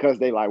because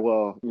they like,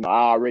 well, I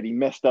already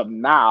messed up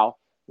now.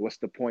 What's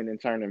the point in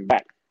turning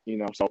back?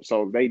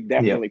 So they Yep.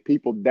 definitely,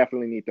 people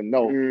definitely need to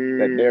know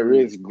that there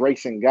Mm, is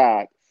grace in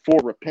God for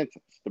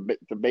repentance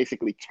to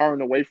basically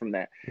turn away from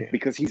that Yeah.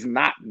 because he's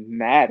not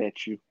mad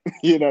at you.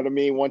 You know what I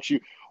mean? Once you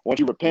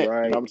repent, you know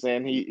right. what I'm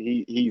saying?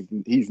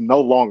 He's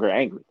no longer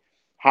angry.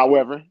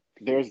 However,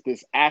 there's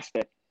this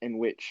aspect in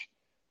which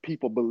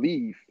people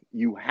believe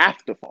you have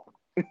to fall.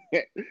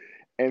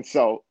 and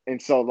so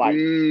like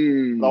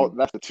Mm,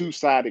 that's the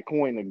two-sided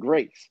coin of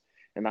grace.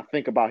 And I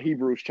think about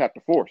Hebrews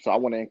chapter 4. So I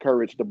want to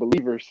encourage the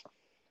believers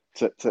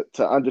to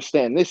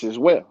understand this as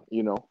well.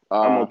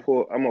 I'm gonna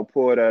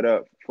pull that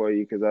up for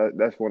you because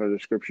that's one of the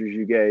scriptures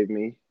you gave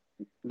me.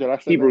 Did I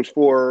send that? Hebrews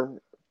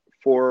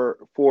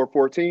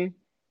 4:14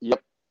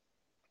 Yep.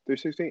 through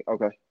 16.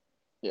 Okay.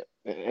 Yeah.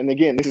 And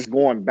again, this is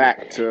going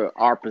back to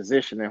our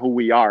position and who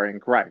we are in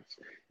Christ.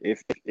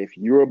 If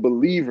you're a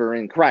believer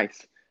in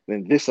Christ,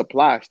 then this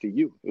applies to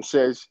you. It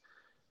says,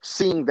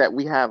 seeing that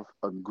we have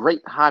a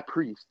great high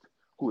priest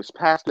who is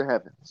past the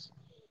heavens,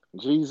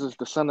 Jesus,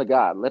 the Son of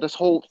God, let us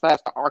hold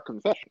fast to our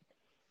confession.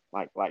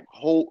 Like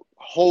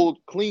hold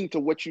clean to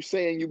what you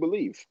say and you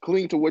believe,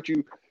 clean to what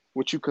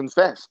you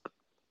confess.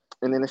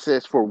 And then it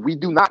says, for we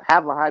do not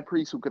have a high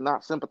priest who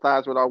cannot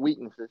sympathize with our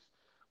weaknesses,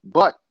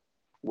 but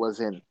was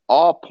in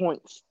all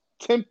points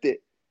tempted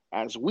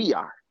as we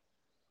are,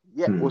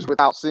 yet was Mm.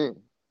 without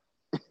sin.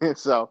 And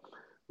so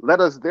let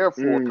us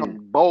therefore Mm,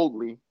 come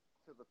boldly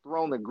to the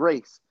throne of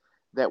grace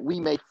that we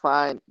may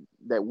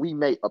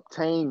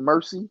obtain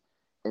mercy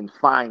and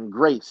find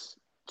grace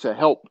to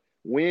help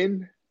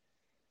when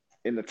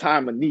in the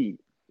time of need,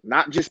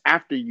 not just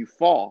after you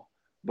fall,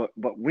 but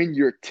when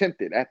you're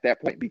tempted at that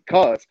point.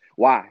 Because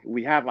why?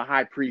 We have a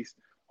high priest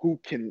who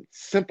can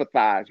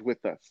sympathize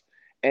with us,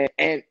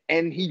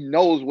 and he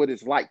knows what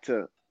it's like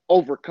to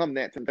overcome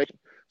that temptation.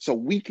 So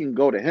we can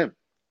go to him.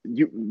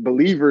 You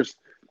believers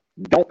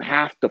don't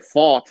have to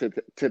fall to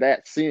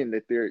that sin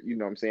that they're,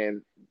 what I'm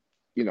saying,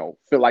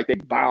 feel like they're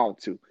bound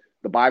to.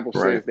 The Bible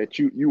Right. says that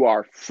you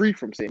are free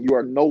from sin. You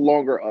are no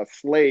longer a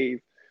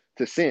slave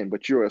to sin,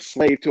 but you're a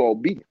slave to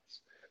obedience.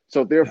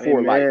 So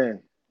therefore, like,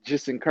 amen.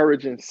 just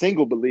encouraging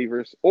single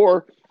believers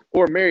or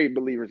married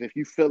believers, if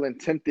you feeling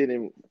tempted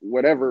in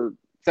whatever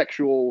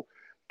sexual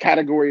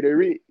category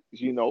there is,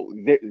 you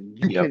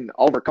Yep. can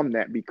overcome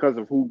that because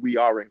of who we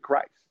are in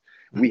Christ.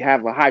 We Mm.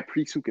 have a high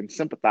priest who can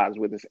sympathize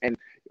with us, and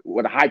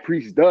what a high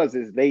priest does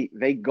is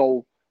they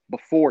go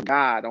before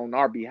God on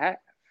our behalf,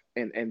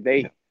 and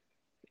Yeah.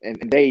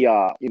 they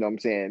what I'm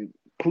saying,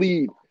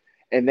 plead,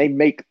 and they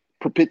make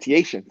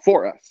propitiation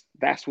for us.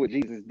 That's what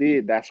Jesus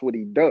did. That's what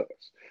he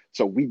does.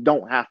 So we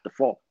don't have to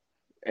fall.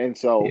 And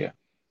so Yeah.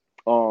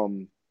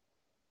 um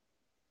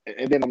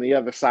and then on the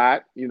other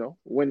side,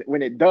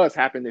 when it does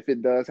happen, if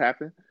it does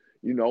happen,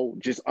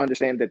 just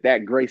understand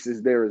that grace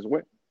is there as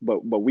well.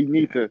 But we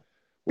need Yeah.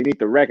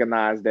 to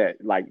recognize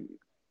that, like,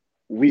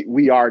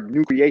 we are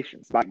new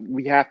creations. Like,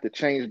 we have to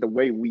change the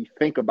way we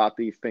think about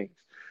these things,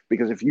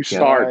 because if you Yep.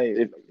 start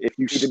Right. if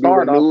you Need to be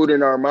start off renewed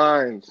in our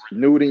minds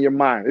nude in your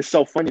mind. It's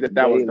so funny that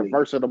was the daily.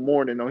 verse of the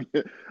morning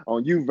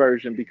on you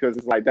version, because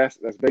it's like that's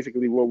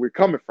basically where we're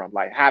coming from.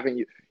 Like,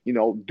 having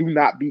do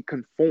not be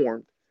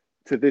conformed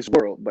to this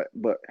world,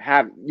 but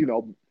have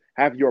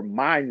your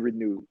mind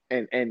renewed.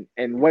 And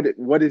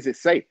what does it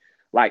say?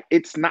 Like,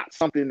 it's not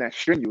something that's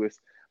strenuous.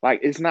 Like,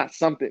 it's not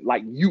something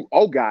like you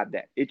owe God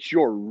that. It's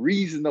your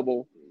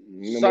reasonable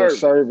Minimal service.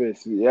 service.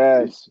 It's,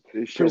 Yes.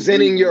 it's your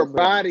Presenting your reasonable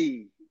service.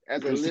 body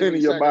as a living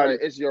Presenting your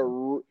sacrifice.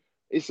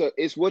 body.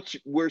 It's what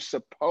we're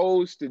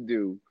supposed to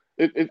do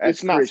as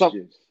It's not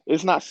something. Christians.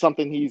 It's not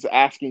something he's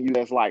asking you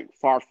that's like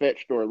far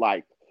fetched, or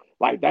like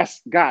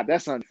that's God.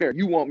 That's unfair.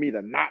 You want me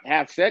to not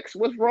have sex?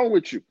 What's wrong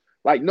with you?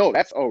 Like, no,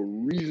 that's a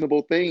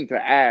reasonable thing to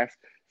ask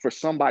for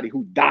somebody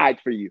who died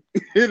for you.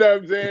 You know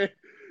what I'm saying?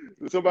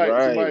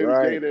 Right, Somebody who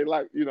right. gave their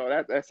life.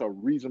 That's a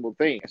reasonable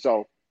thing.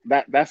 So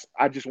that's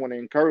I just want to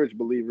encourage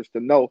believers to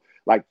know,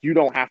 like, you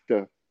don't have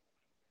to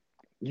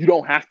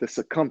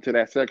succumb to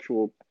that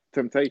sexual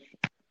temptation.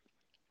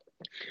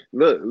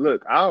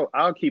 Look,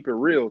 I'll keep it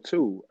real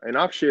too. And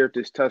I've shared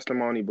this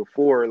testimony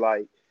before.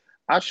 Like,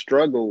 I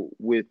struggled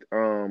with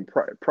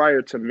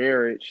prior to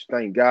marriage,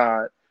 thank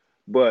God,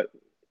 but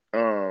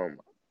um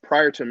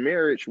prior to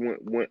marriage,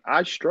 when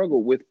I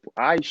struggled with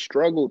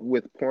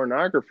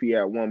pornography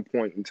at one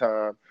point in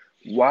time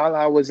while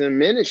I was in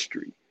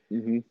ministry.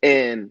 Mm-hmm.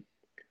 And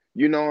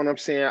you know what I'm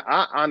saying?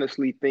 I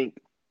honestly think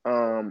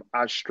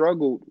I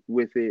struggled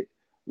with it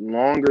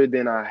longer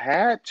than I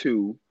had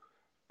to,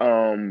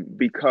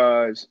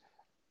 because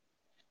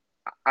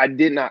I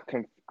didn't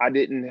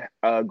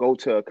go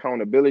to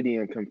accountability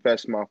and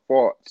confess my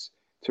faults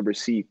to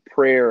receive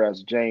prayer,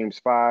 as James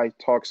 5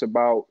 talks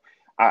about.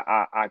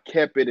 I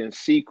kept it in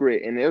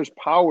secret, and there's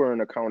power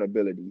in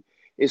accountability.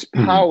 It's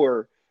Mm.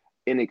 power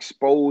in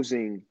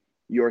exposing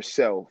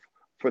yourself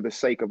for the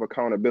sake of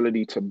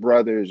accountability to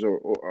brothers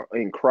or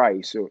in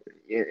Christ, or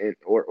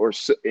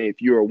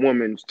if you're a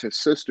woman, to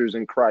sisters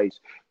in Christ,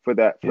 for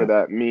Yeah.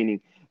 that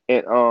meaning.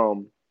 And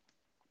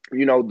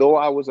you know, though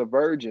I was a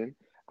virgin,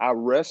 I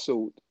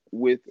wrestled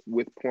with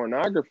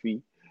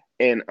pornography,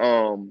 and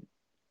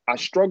I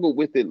struggled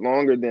with it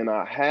longer than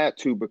I had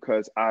to,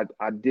 because I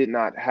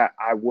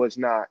was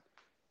not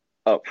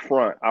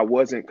upfront. I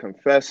wasn't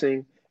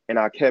confessing, and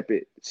I kept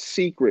it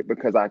secret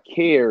because I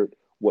cared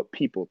what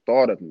people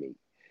thought of me.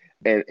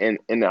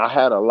 And I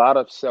had a lot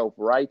of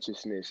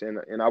self-righteousness,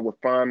 and I would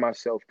find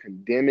myself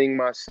condemning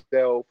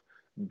myself,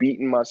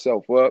 beating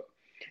myself up.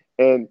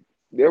 And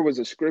there was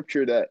a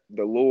scripture that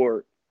the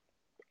Lord,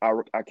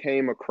 I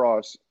came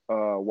across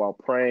while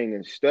praying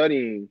and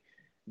studying,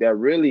 that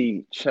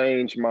really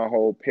changed my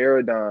whole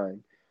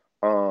paradigm.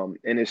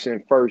 And it's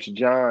in First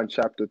John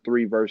chapter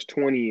 3, verse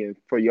 20. And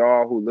for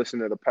y'all who listen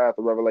to the Path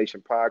of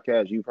Revelation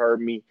podcast, you've heard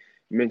me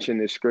mention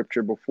this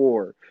scripture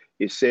before.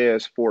 It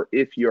says, "For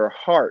if your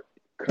heart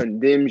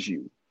condemns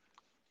you,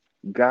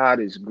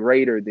 God is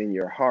greater than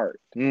your heart."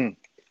 Mm.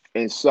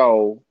 And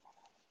so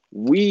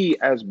we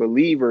as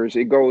believers,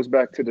 it goes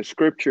back to the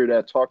scripture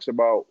that talks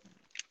about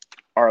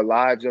our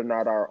lives are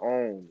not our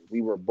own.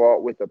 We were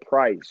bought with a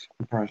price.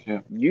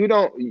 Yeah. You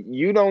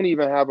don't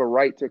even have a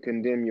right to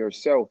condemn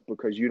yourself,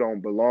 because you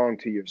don't belong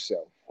to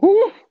yourself.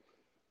 Woof.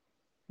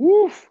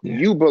 Woof. Yeah.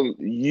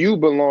 You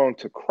belong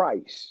to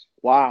Christ.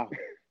 Wow.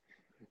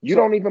 You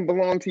So- don't even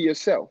belong to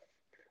yourself.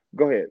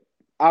 Go ahead.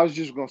 I was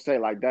just gonna say,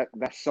 like,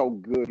 that's so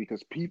good,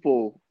 because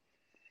people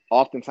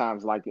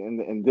oftentimes, like,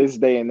 in this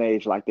day and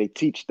age, like, they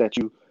teach that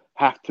you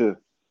have to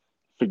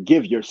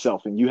forgive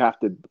yourself, and you have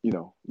to,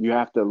 you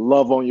have to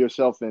love on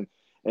yourself, and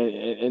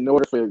in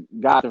order for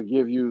God to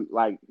forgive you,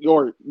 like,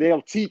 or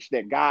they'll teach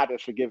that God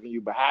has forgiven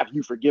you, but have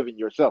you forgiven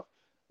yourself?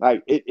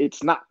 Like,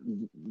 it's not,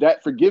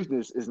 that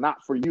forgiveness is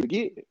not for you to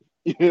give.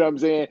 You know what I'm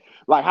saying?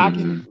 Like, how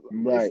can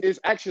Right. it's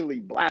actually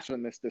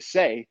blasphemous to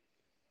say,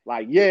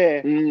 like,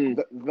 yeah,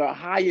 the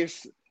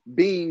highest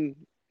being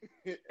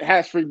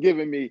has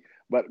forgiven me,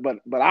 but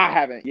I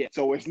haven't yet,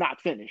 so it's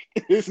not finished.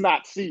 It's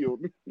not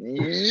sealed.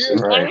 Yeah.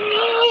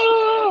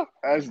 Right.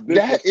 That's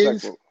That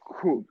is disrespectful.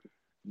 cool.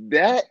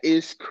 That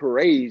is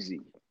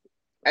crazy.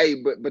 Hey,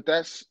 but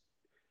that's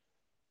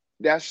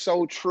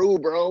so true,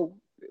 bro.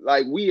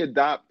 Like, we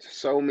adopt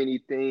so many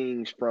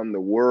things from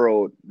the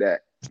world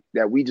that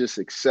we just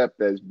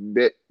accept as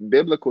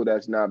biblical,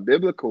 that's not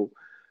biblical.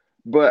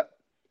 But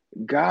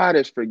God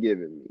has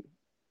forgiven me.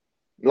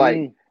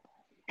 Like,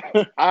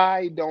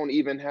 I don't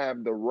even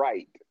have the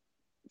right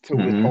to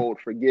withhold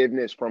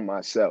forgiveness from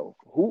myself.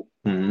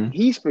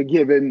 He's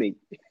forgiven me.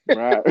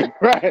 Right.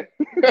 Right.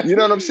 You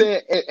know what I'm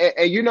saying?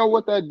 And you know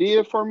what that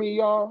did for me,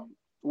 y'all?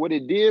 What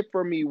it did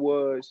for me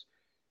was,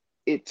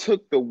 it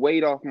took the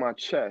weight off my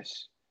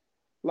chest.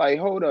 Like,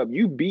 hold up,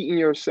 you beating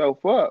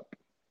yourself up,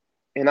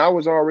 and I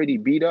was already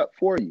beat up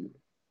for you.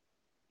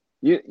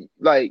 You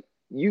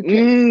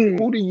can't.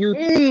 Who do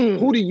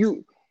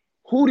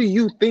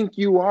you think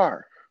you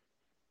are?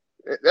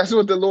 That's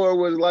what the Lord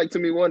was like to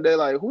me one day.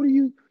 Like, who do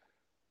you?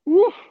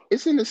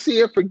 It's in the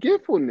sea of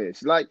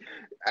forgetfulness. Like,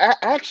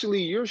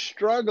 actually, you're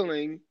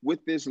struggling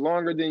with this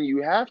longer than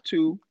you have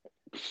to,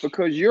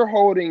 because you're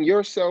holding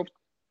yourself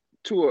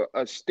to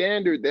a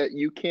standard that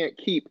you can't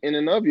keep in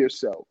and of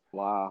yourself.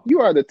 Wow.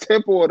 You are the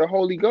temple of the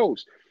Holy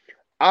Ghost.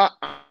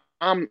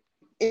 I'm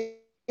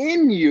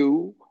in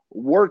you,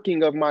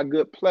 working of my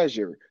good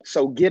pleasure.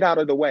 So get out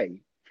of the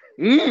way.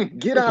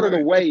 Get out of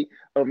the way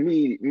of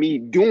me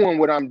doing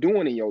what I'm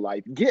doing in your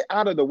life. Get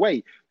out of the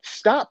way.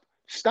 Stop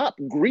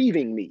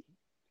grieving me,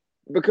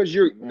 because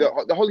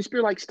the Holy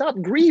Spirit, like, stop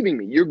grieving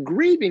me. You're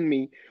grieving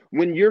me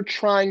when you're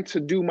trying to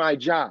do my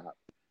job.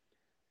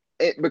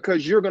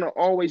 Because you're going to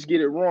always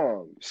get it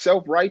wrong.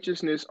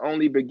 Self-righteousness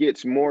only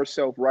begets more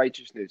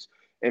self-righteousness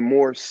and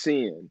more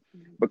sin,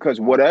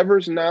 because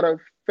whatever's not of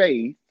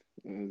faith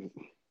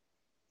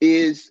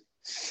is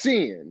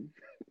sin.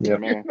 Yep.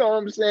 You know what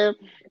I'm saying?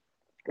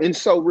 And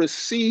so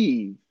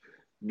receive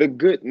the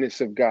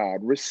goodness of God.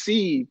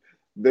 Receive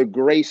the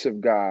grace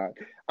of God.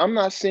 I'm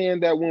not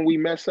saying that when we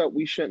mess up,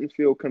 we shouldn't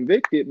feel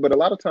convicted, but a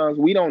lot of times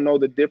we don't know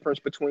the difference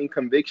between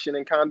conviction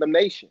and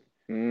condemnation.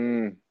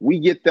 We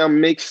get them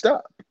mixed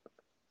up.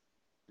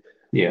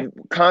 Yeah.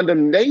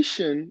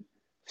 Condemnation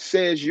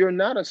says you're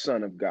not a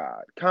son of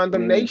God.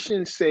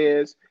 Condemnation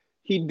says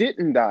he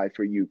didn't die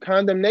for you.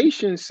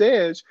 Condemnation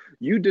says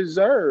you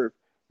deserve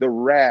the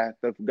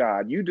wrath of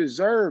God. You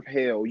deserve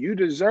hell. You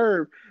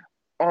deserve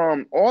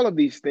all of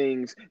these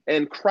things,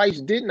 and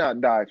Christ did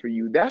not die for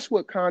you. That's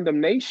what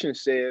condemnation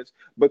says.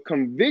 But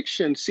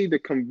conviction, see, the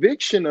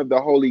conviction of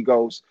the Holy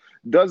Ghost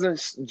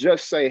doesn't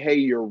just say, hey,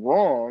 you're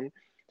wrong,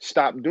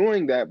 stop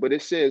doing that, but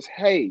it says,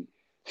 hey,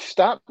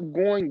 stop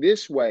going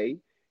this way,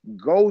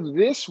 go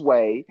this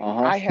way.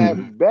 I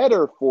have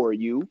better for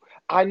you.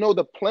 I know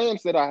the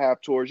plans that I have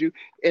towards you,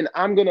 and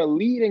I'm going to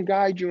lead and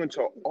guide you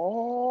into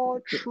all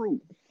truth.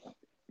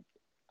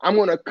 I'm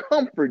going to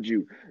comfort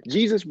you.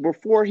 Jesus,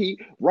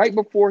 right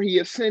before he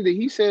ascended,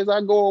 he says,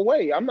 I go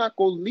away. I'm not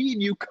going to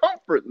leave you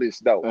comfortless,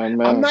 though. I'm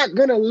Amen. not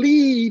going to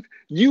leave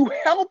you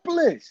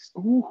helpless.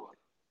 Ooh.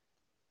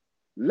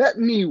 Let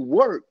me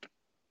work.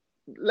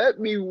 Let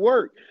me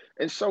work.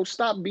 And so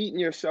stop beating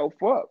yourself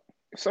up.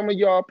 Some of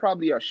y'all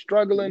probably are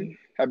struggling,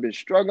 have been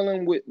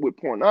struggling with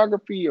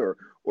pornography or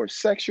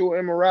sexual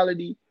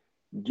immorality.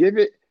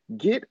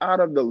 Get out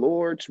of the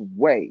Lord's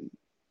way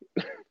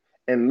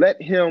and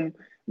let him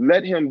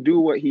do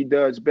what he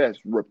does best.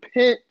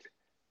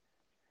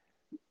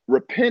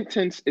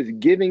 Repentance is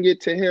giving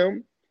it to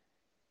him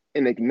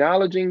and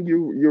acknowledging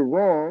you're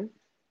wrong,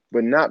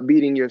 but not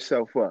beating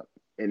yourself up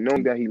and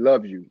knowing that he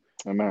loves you.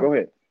 Amen. Go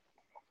ahead.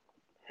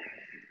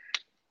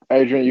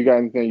 Adrian, you got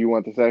anything you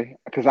want to say?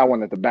 Because I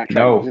wanted to backtrack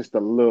No, just a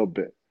little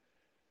bit.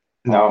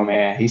 no,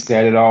 man. He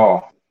said it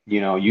all.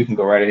 You can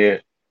go right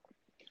ahead.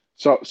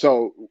 So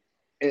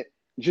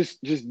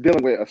just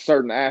dealing with a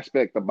certain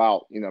aspect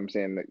about, what I'm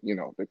saying, that,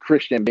 the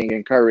Christian being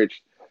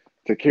encouraged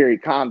to carry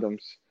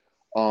condoms.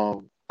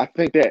 I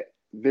think that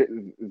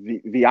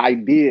the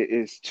idea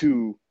is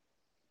to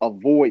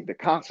avoid the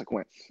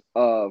consequence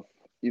of,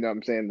 what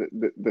I'm saying,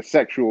 the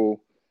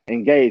sexual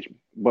engagement.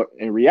 But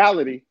in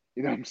reality,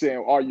 what I'm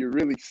saying, are you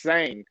really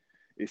saying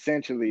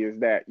essentially is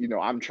that,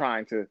 I'm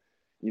trying to,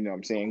 what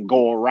I'm saying,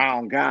 go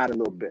around God a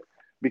little bit?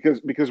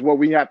 Because what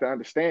we have to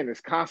understand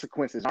is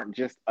consequences aren't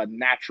just a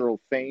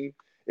natural thing.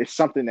 It's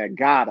something that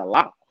God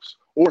allows,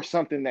 or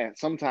something that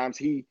sometimes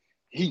he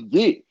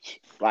gives.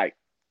 Like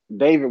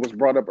David was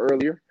brought up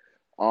earlier.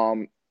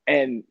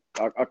 And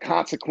a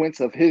consequence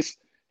of his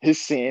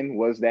sin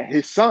was that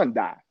his son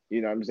died.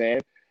 You know what I'm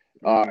saying?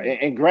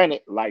 And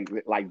granted, like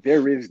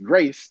there is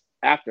grace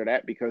after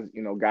that, because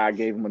God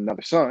gave him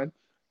another son.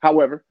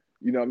 However,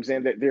 you know what I'm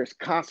saying, that there's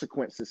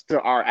consequences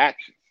to our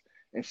actions.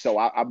 And so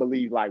I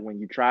believe, like, when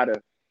you try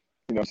to,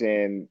 what I'm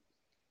saying,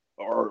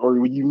 or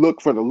when you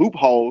look for the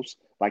loopholes,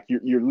 like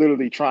you're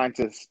literally trying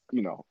to,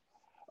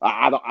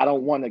 I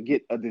don't want to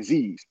get a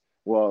disease.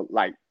 Well,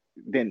 like,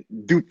 then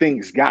do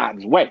things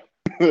God's way.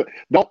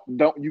 don't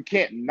You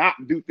can't not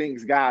do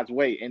things God's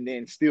way and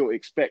then still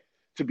expect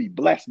to be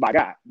blessed by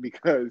God,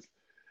 because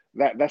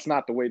that's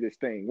not the way this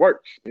thing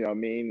works. You know what I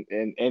mean?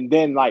 And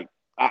then, like,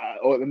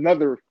 or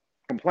another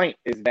complaint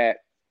is that,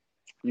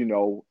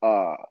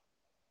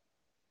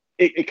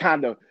 it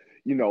kind of,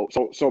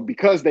 so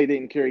because they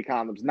didn't carry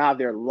condoms, now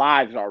their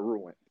lives are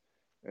ruined.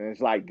 And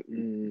it's like,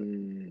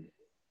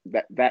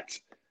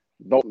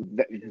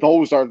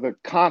 those are the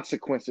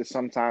consequences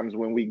sometimes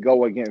when we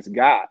go against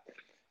God.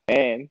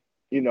 And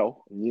Yeah.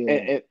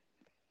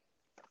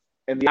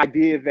 and the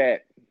idea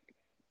that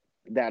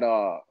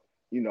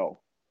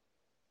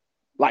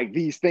like,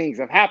 these things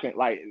have happened,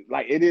 like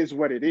it is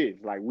what it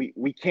is. Like,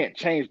 we can't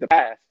change the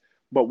past,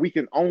 but we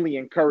can only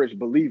encourage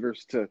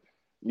believers to,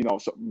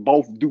 so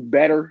both do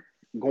better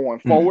going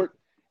Mm. forward,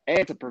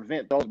 and to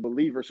prevent those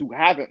believers who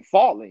haven't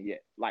fallen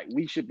yet. Like,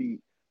 we should be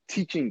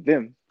teaching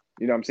them,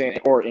 you know what I'm saying,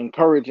 or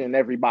encouraging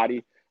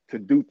everybody to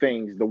do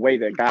things the way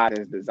that God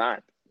has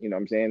designed. You know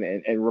what I'm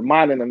saying, and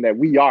reminding them that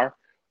we are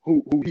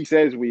who He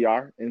says we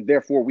are, and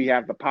therefore we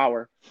have the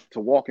power to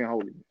walk in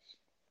holiness.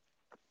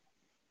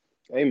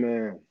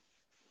 Amen.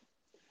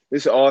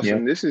 This is awesome.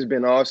 Yep. This has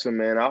been awesome,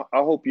 man. I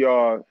hope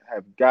y'all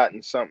have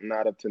gotten something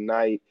out of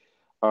tonight.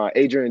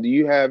 Adrian, do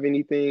you have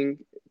anything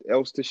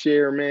else to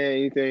share, man?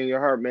 Anything in your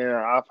heart, man?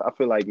 I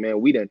feel like, man,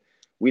 we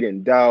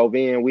didn't dive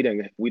in, we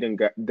didn't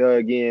got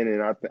dug in,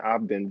 and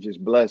I've been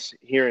just blessed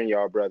hearing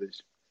y'all,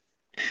 brothers.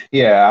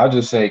 Yeah, I'll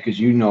just say, because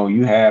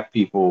you have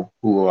people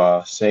who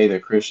say they're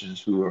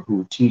Christians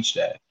who teach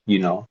that.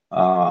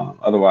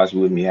 Otherwise we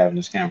wouldn't be having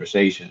this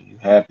conversation. You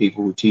have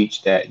people who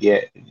teach that.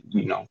 Yet,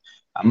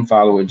 I'm a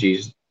follower of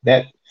Jesus.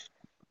 That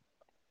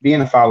being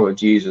a follower of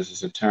Jesus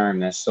is a term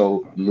that's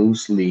so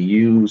loosely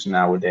used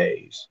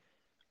nowadays.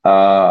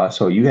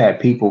 So you have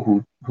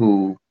people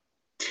who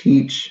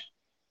teach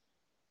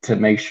to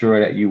make sure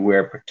that you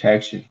wear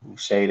protection, who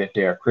say that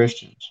they are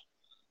Christians.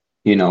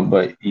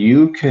 But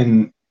you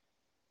cannot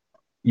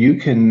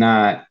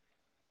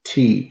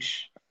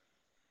teach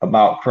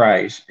about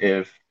Christ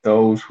if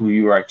those who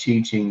you are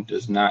teaching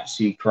does not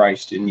see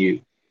Christ in you.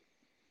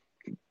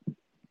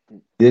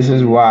 This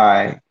is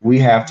why we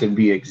have to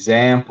be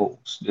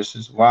examples. This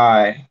is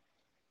why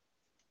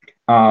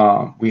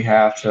we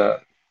have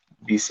to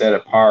be set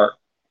apart,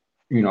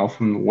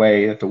 from the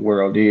way that the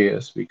world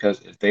is. Because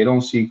if they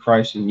don't see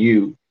Christ in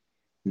you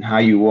and how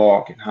you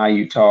walk and how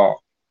you talk,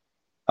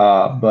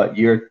 but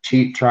you're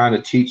trying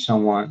to teach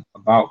someone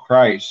about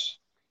Christ,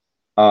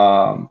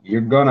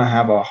 you're going to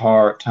have a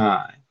hard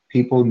time.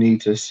 People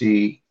need to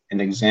see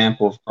an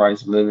example of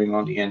Christ living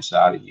on the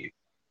inside of you.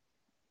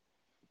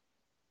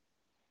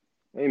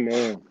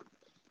 Amen.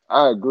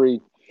 I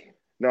agree.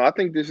 No, I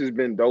think this has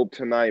been dope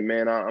tonight,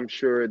 man. I'm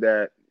sure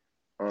that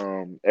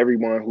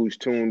everyone who's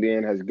tuned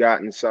in has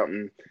gotten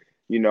something.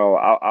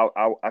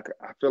 I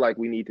feel like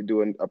we need to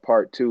do a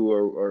part two,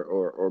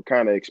 or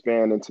kind of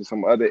expand into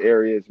some other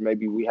areas.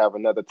 Maybe we have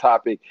another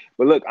topic.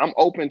 But look, I'm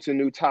open to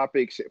new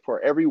topics for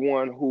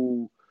everyone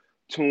who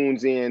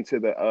tunes in to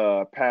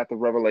the Path of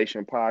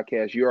Revelation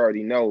podcast, you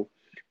already know.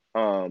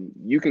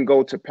 You can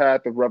go to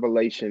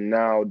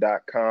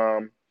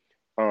pathofrevelationnow.com.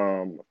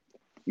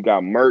 You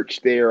got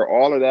merch there,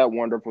 all of that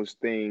wonderful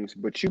things,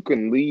 but you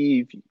can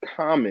leave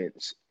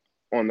comments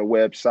on the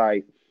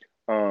website.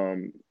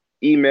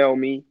 Email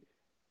me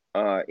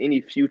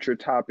any future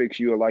topics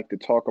you would like to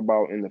talk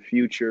about in the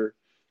future.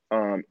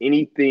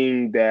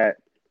 Anything that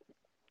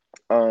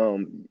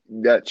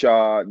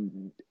y'all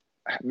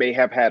may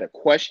have had a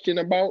question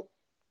about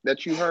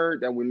that you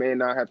heard that we may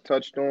not have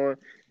touched on,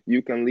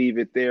 you can leave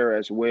it there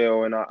as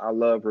well. And I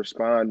love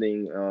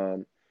responding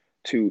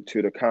to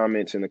the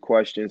comments and the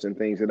questions and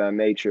things of that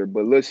nature.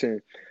 But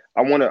listen,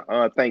 I want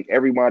to thank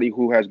everybody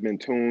who has been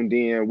tuned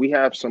in. We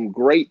have some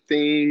great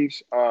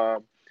things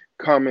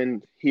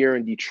coming here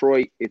in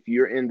Detroit. If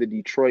you're in the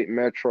Detroit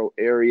metro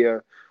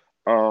area,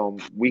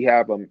 we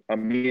have a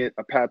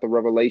Path of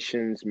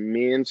Revelations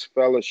men's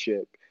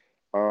fellowship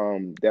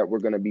that we're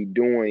going to be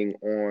doing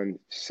on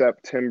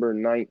September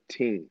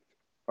 19th.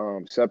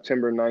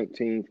 September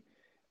 19th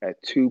at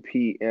 2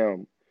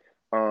 p.m.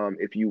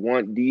 If you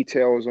want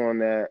details on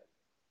that,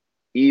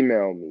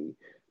 email me.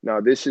 Now,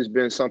 this has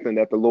been something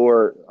that the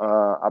Lord,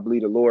 I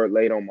believe the Lord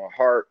laid on my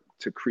heart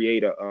to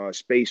create a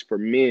space for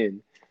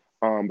men,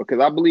 because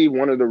I believe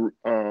one of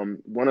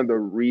the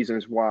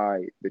reasons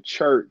why the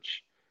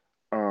church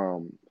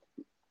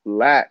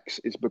lacks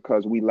is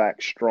because we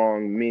lack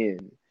strong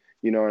men.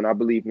 And I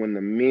believe when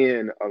the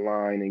men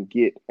align and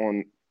get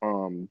in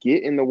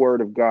the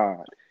Word of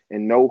God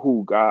and know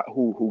who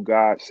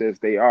God says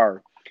they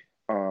are,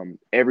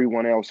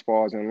 everyone else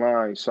falls in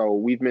line. So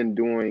we've been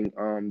doing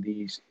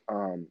these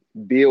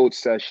build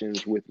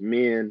sessions with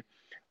men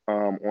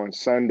on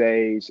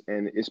Sundays,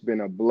 and it's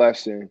been a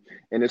blessing.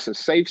 And it's a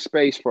safe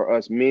space for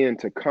us men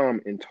to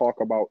come and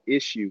talk about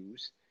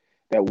issues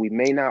that we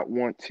may not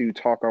want to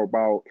talk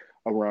about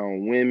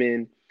around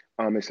women.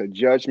 It's a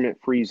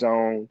judgment-free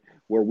zone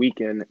where we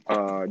can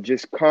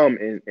just come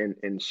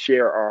and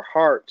share our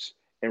hearts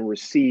and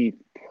receive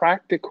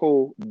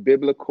practical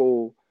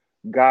biblical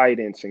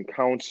guidance and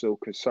counsel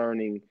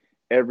concerning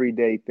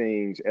everyday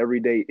things,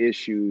 everyday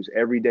issues,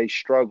 everyday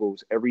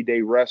struggles,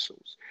 everyday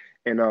wrestles.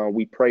 And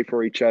we pray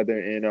for each other,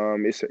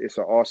 and it's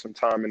an awesome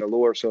time in the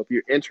Lord. So if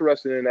you're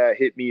interested in that,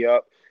 hit me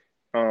up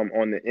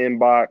on the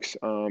inbox.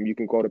 You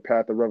can go to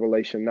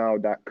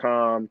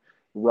pathofrevelationnow.com,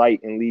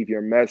 write and leave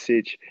your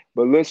message.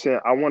 But listen,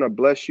 I want to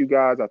bless you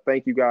guys. I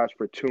thank you guys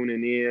for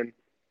tuning in.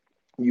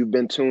 You've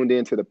been tuned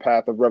in to the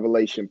Path of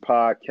Revelation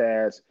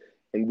podcast,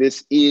 and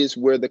this is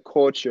where the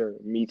culture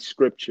meets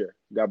scripture.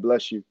 God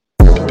bless you.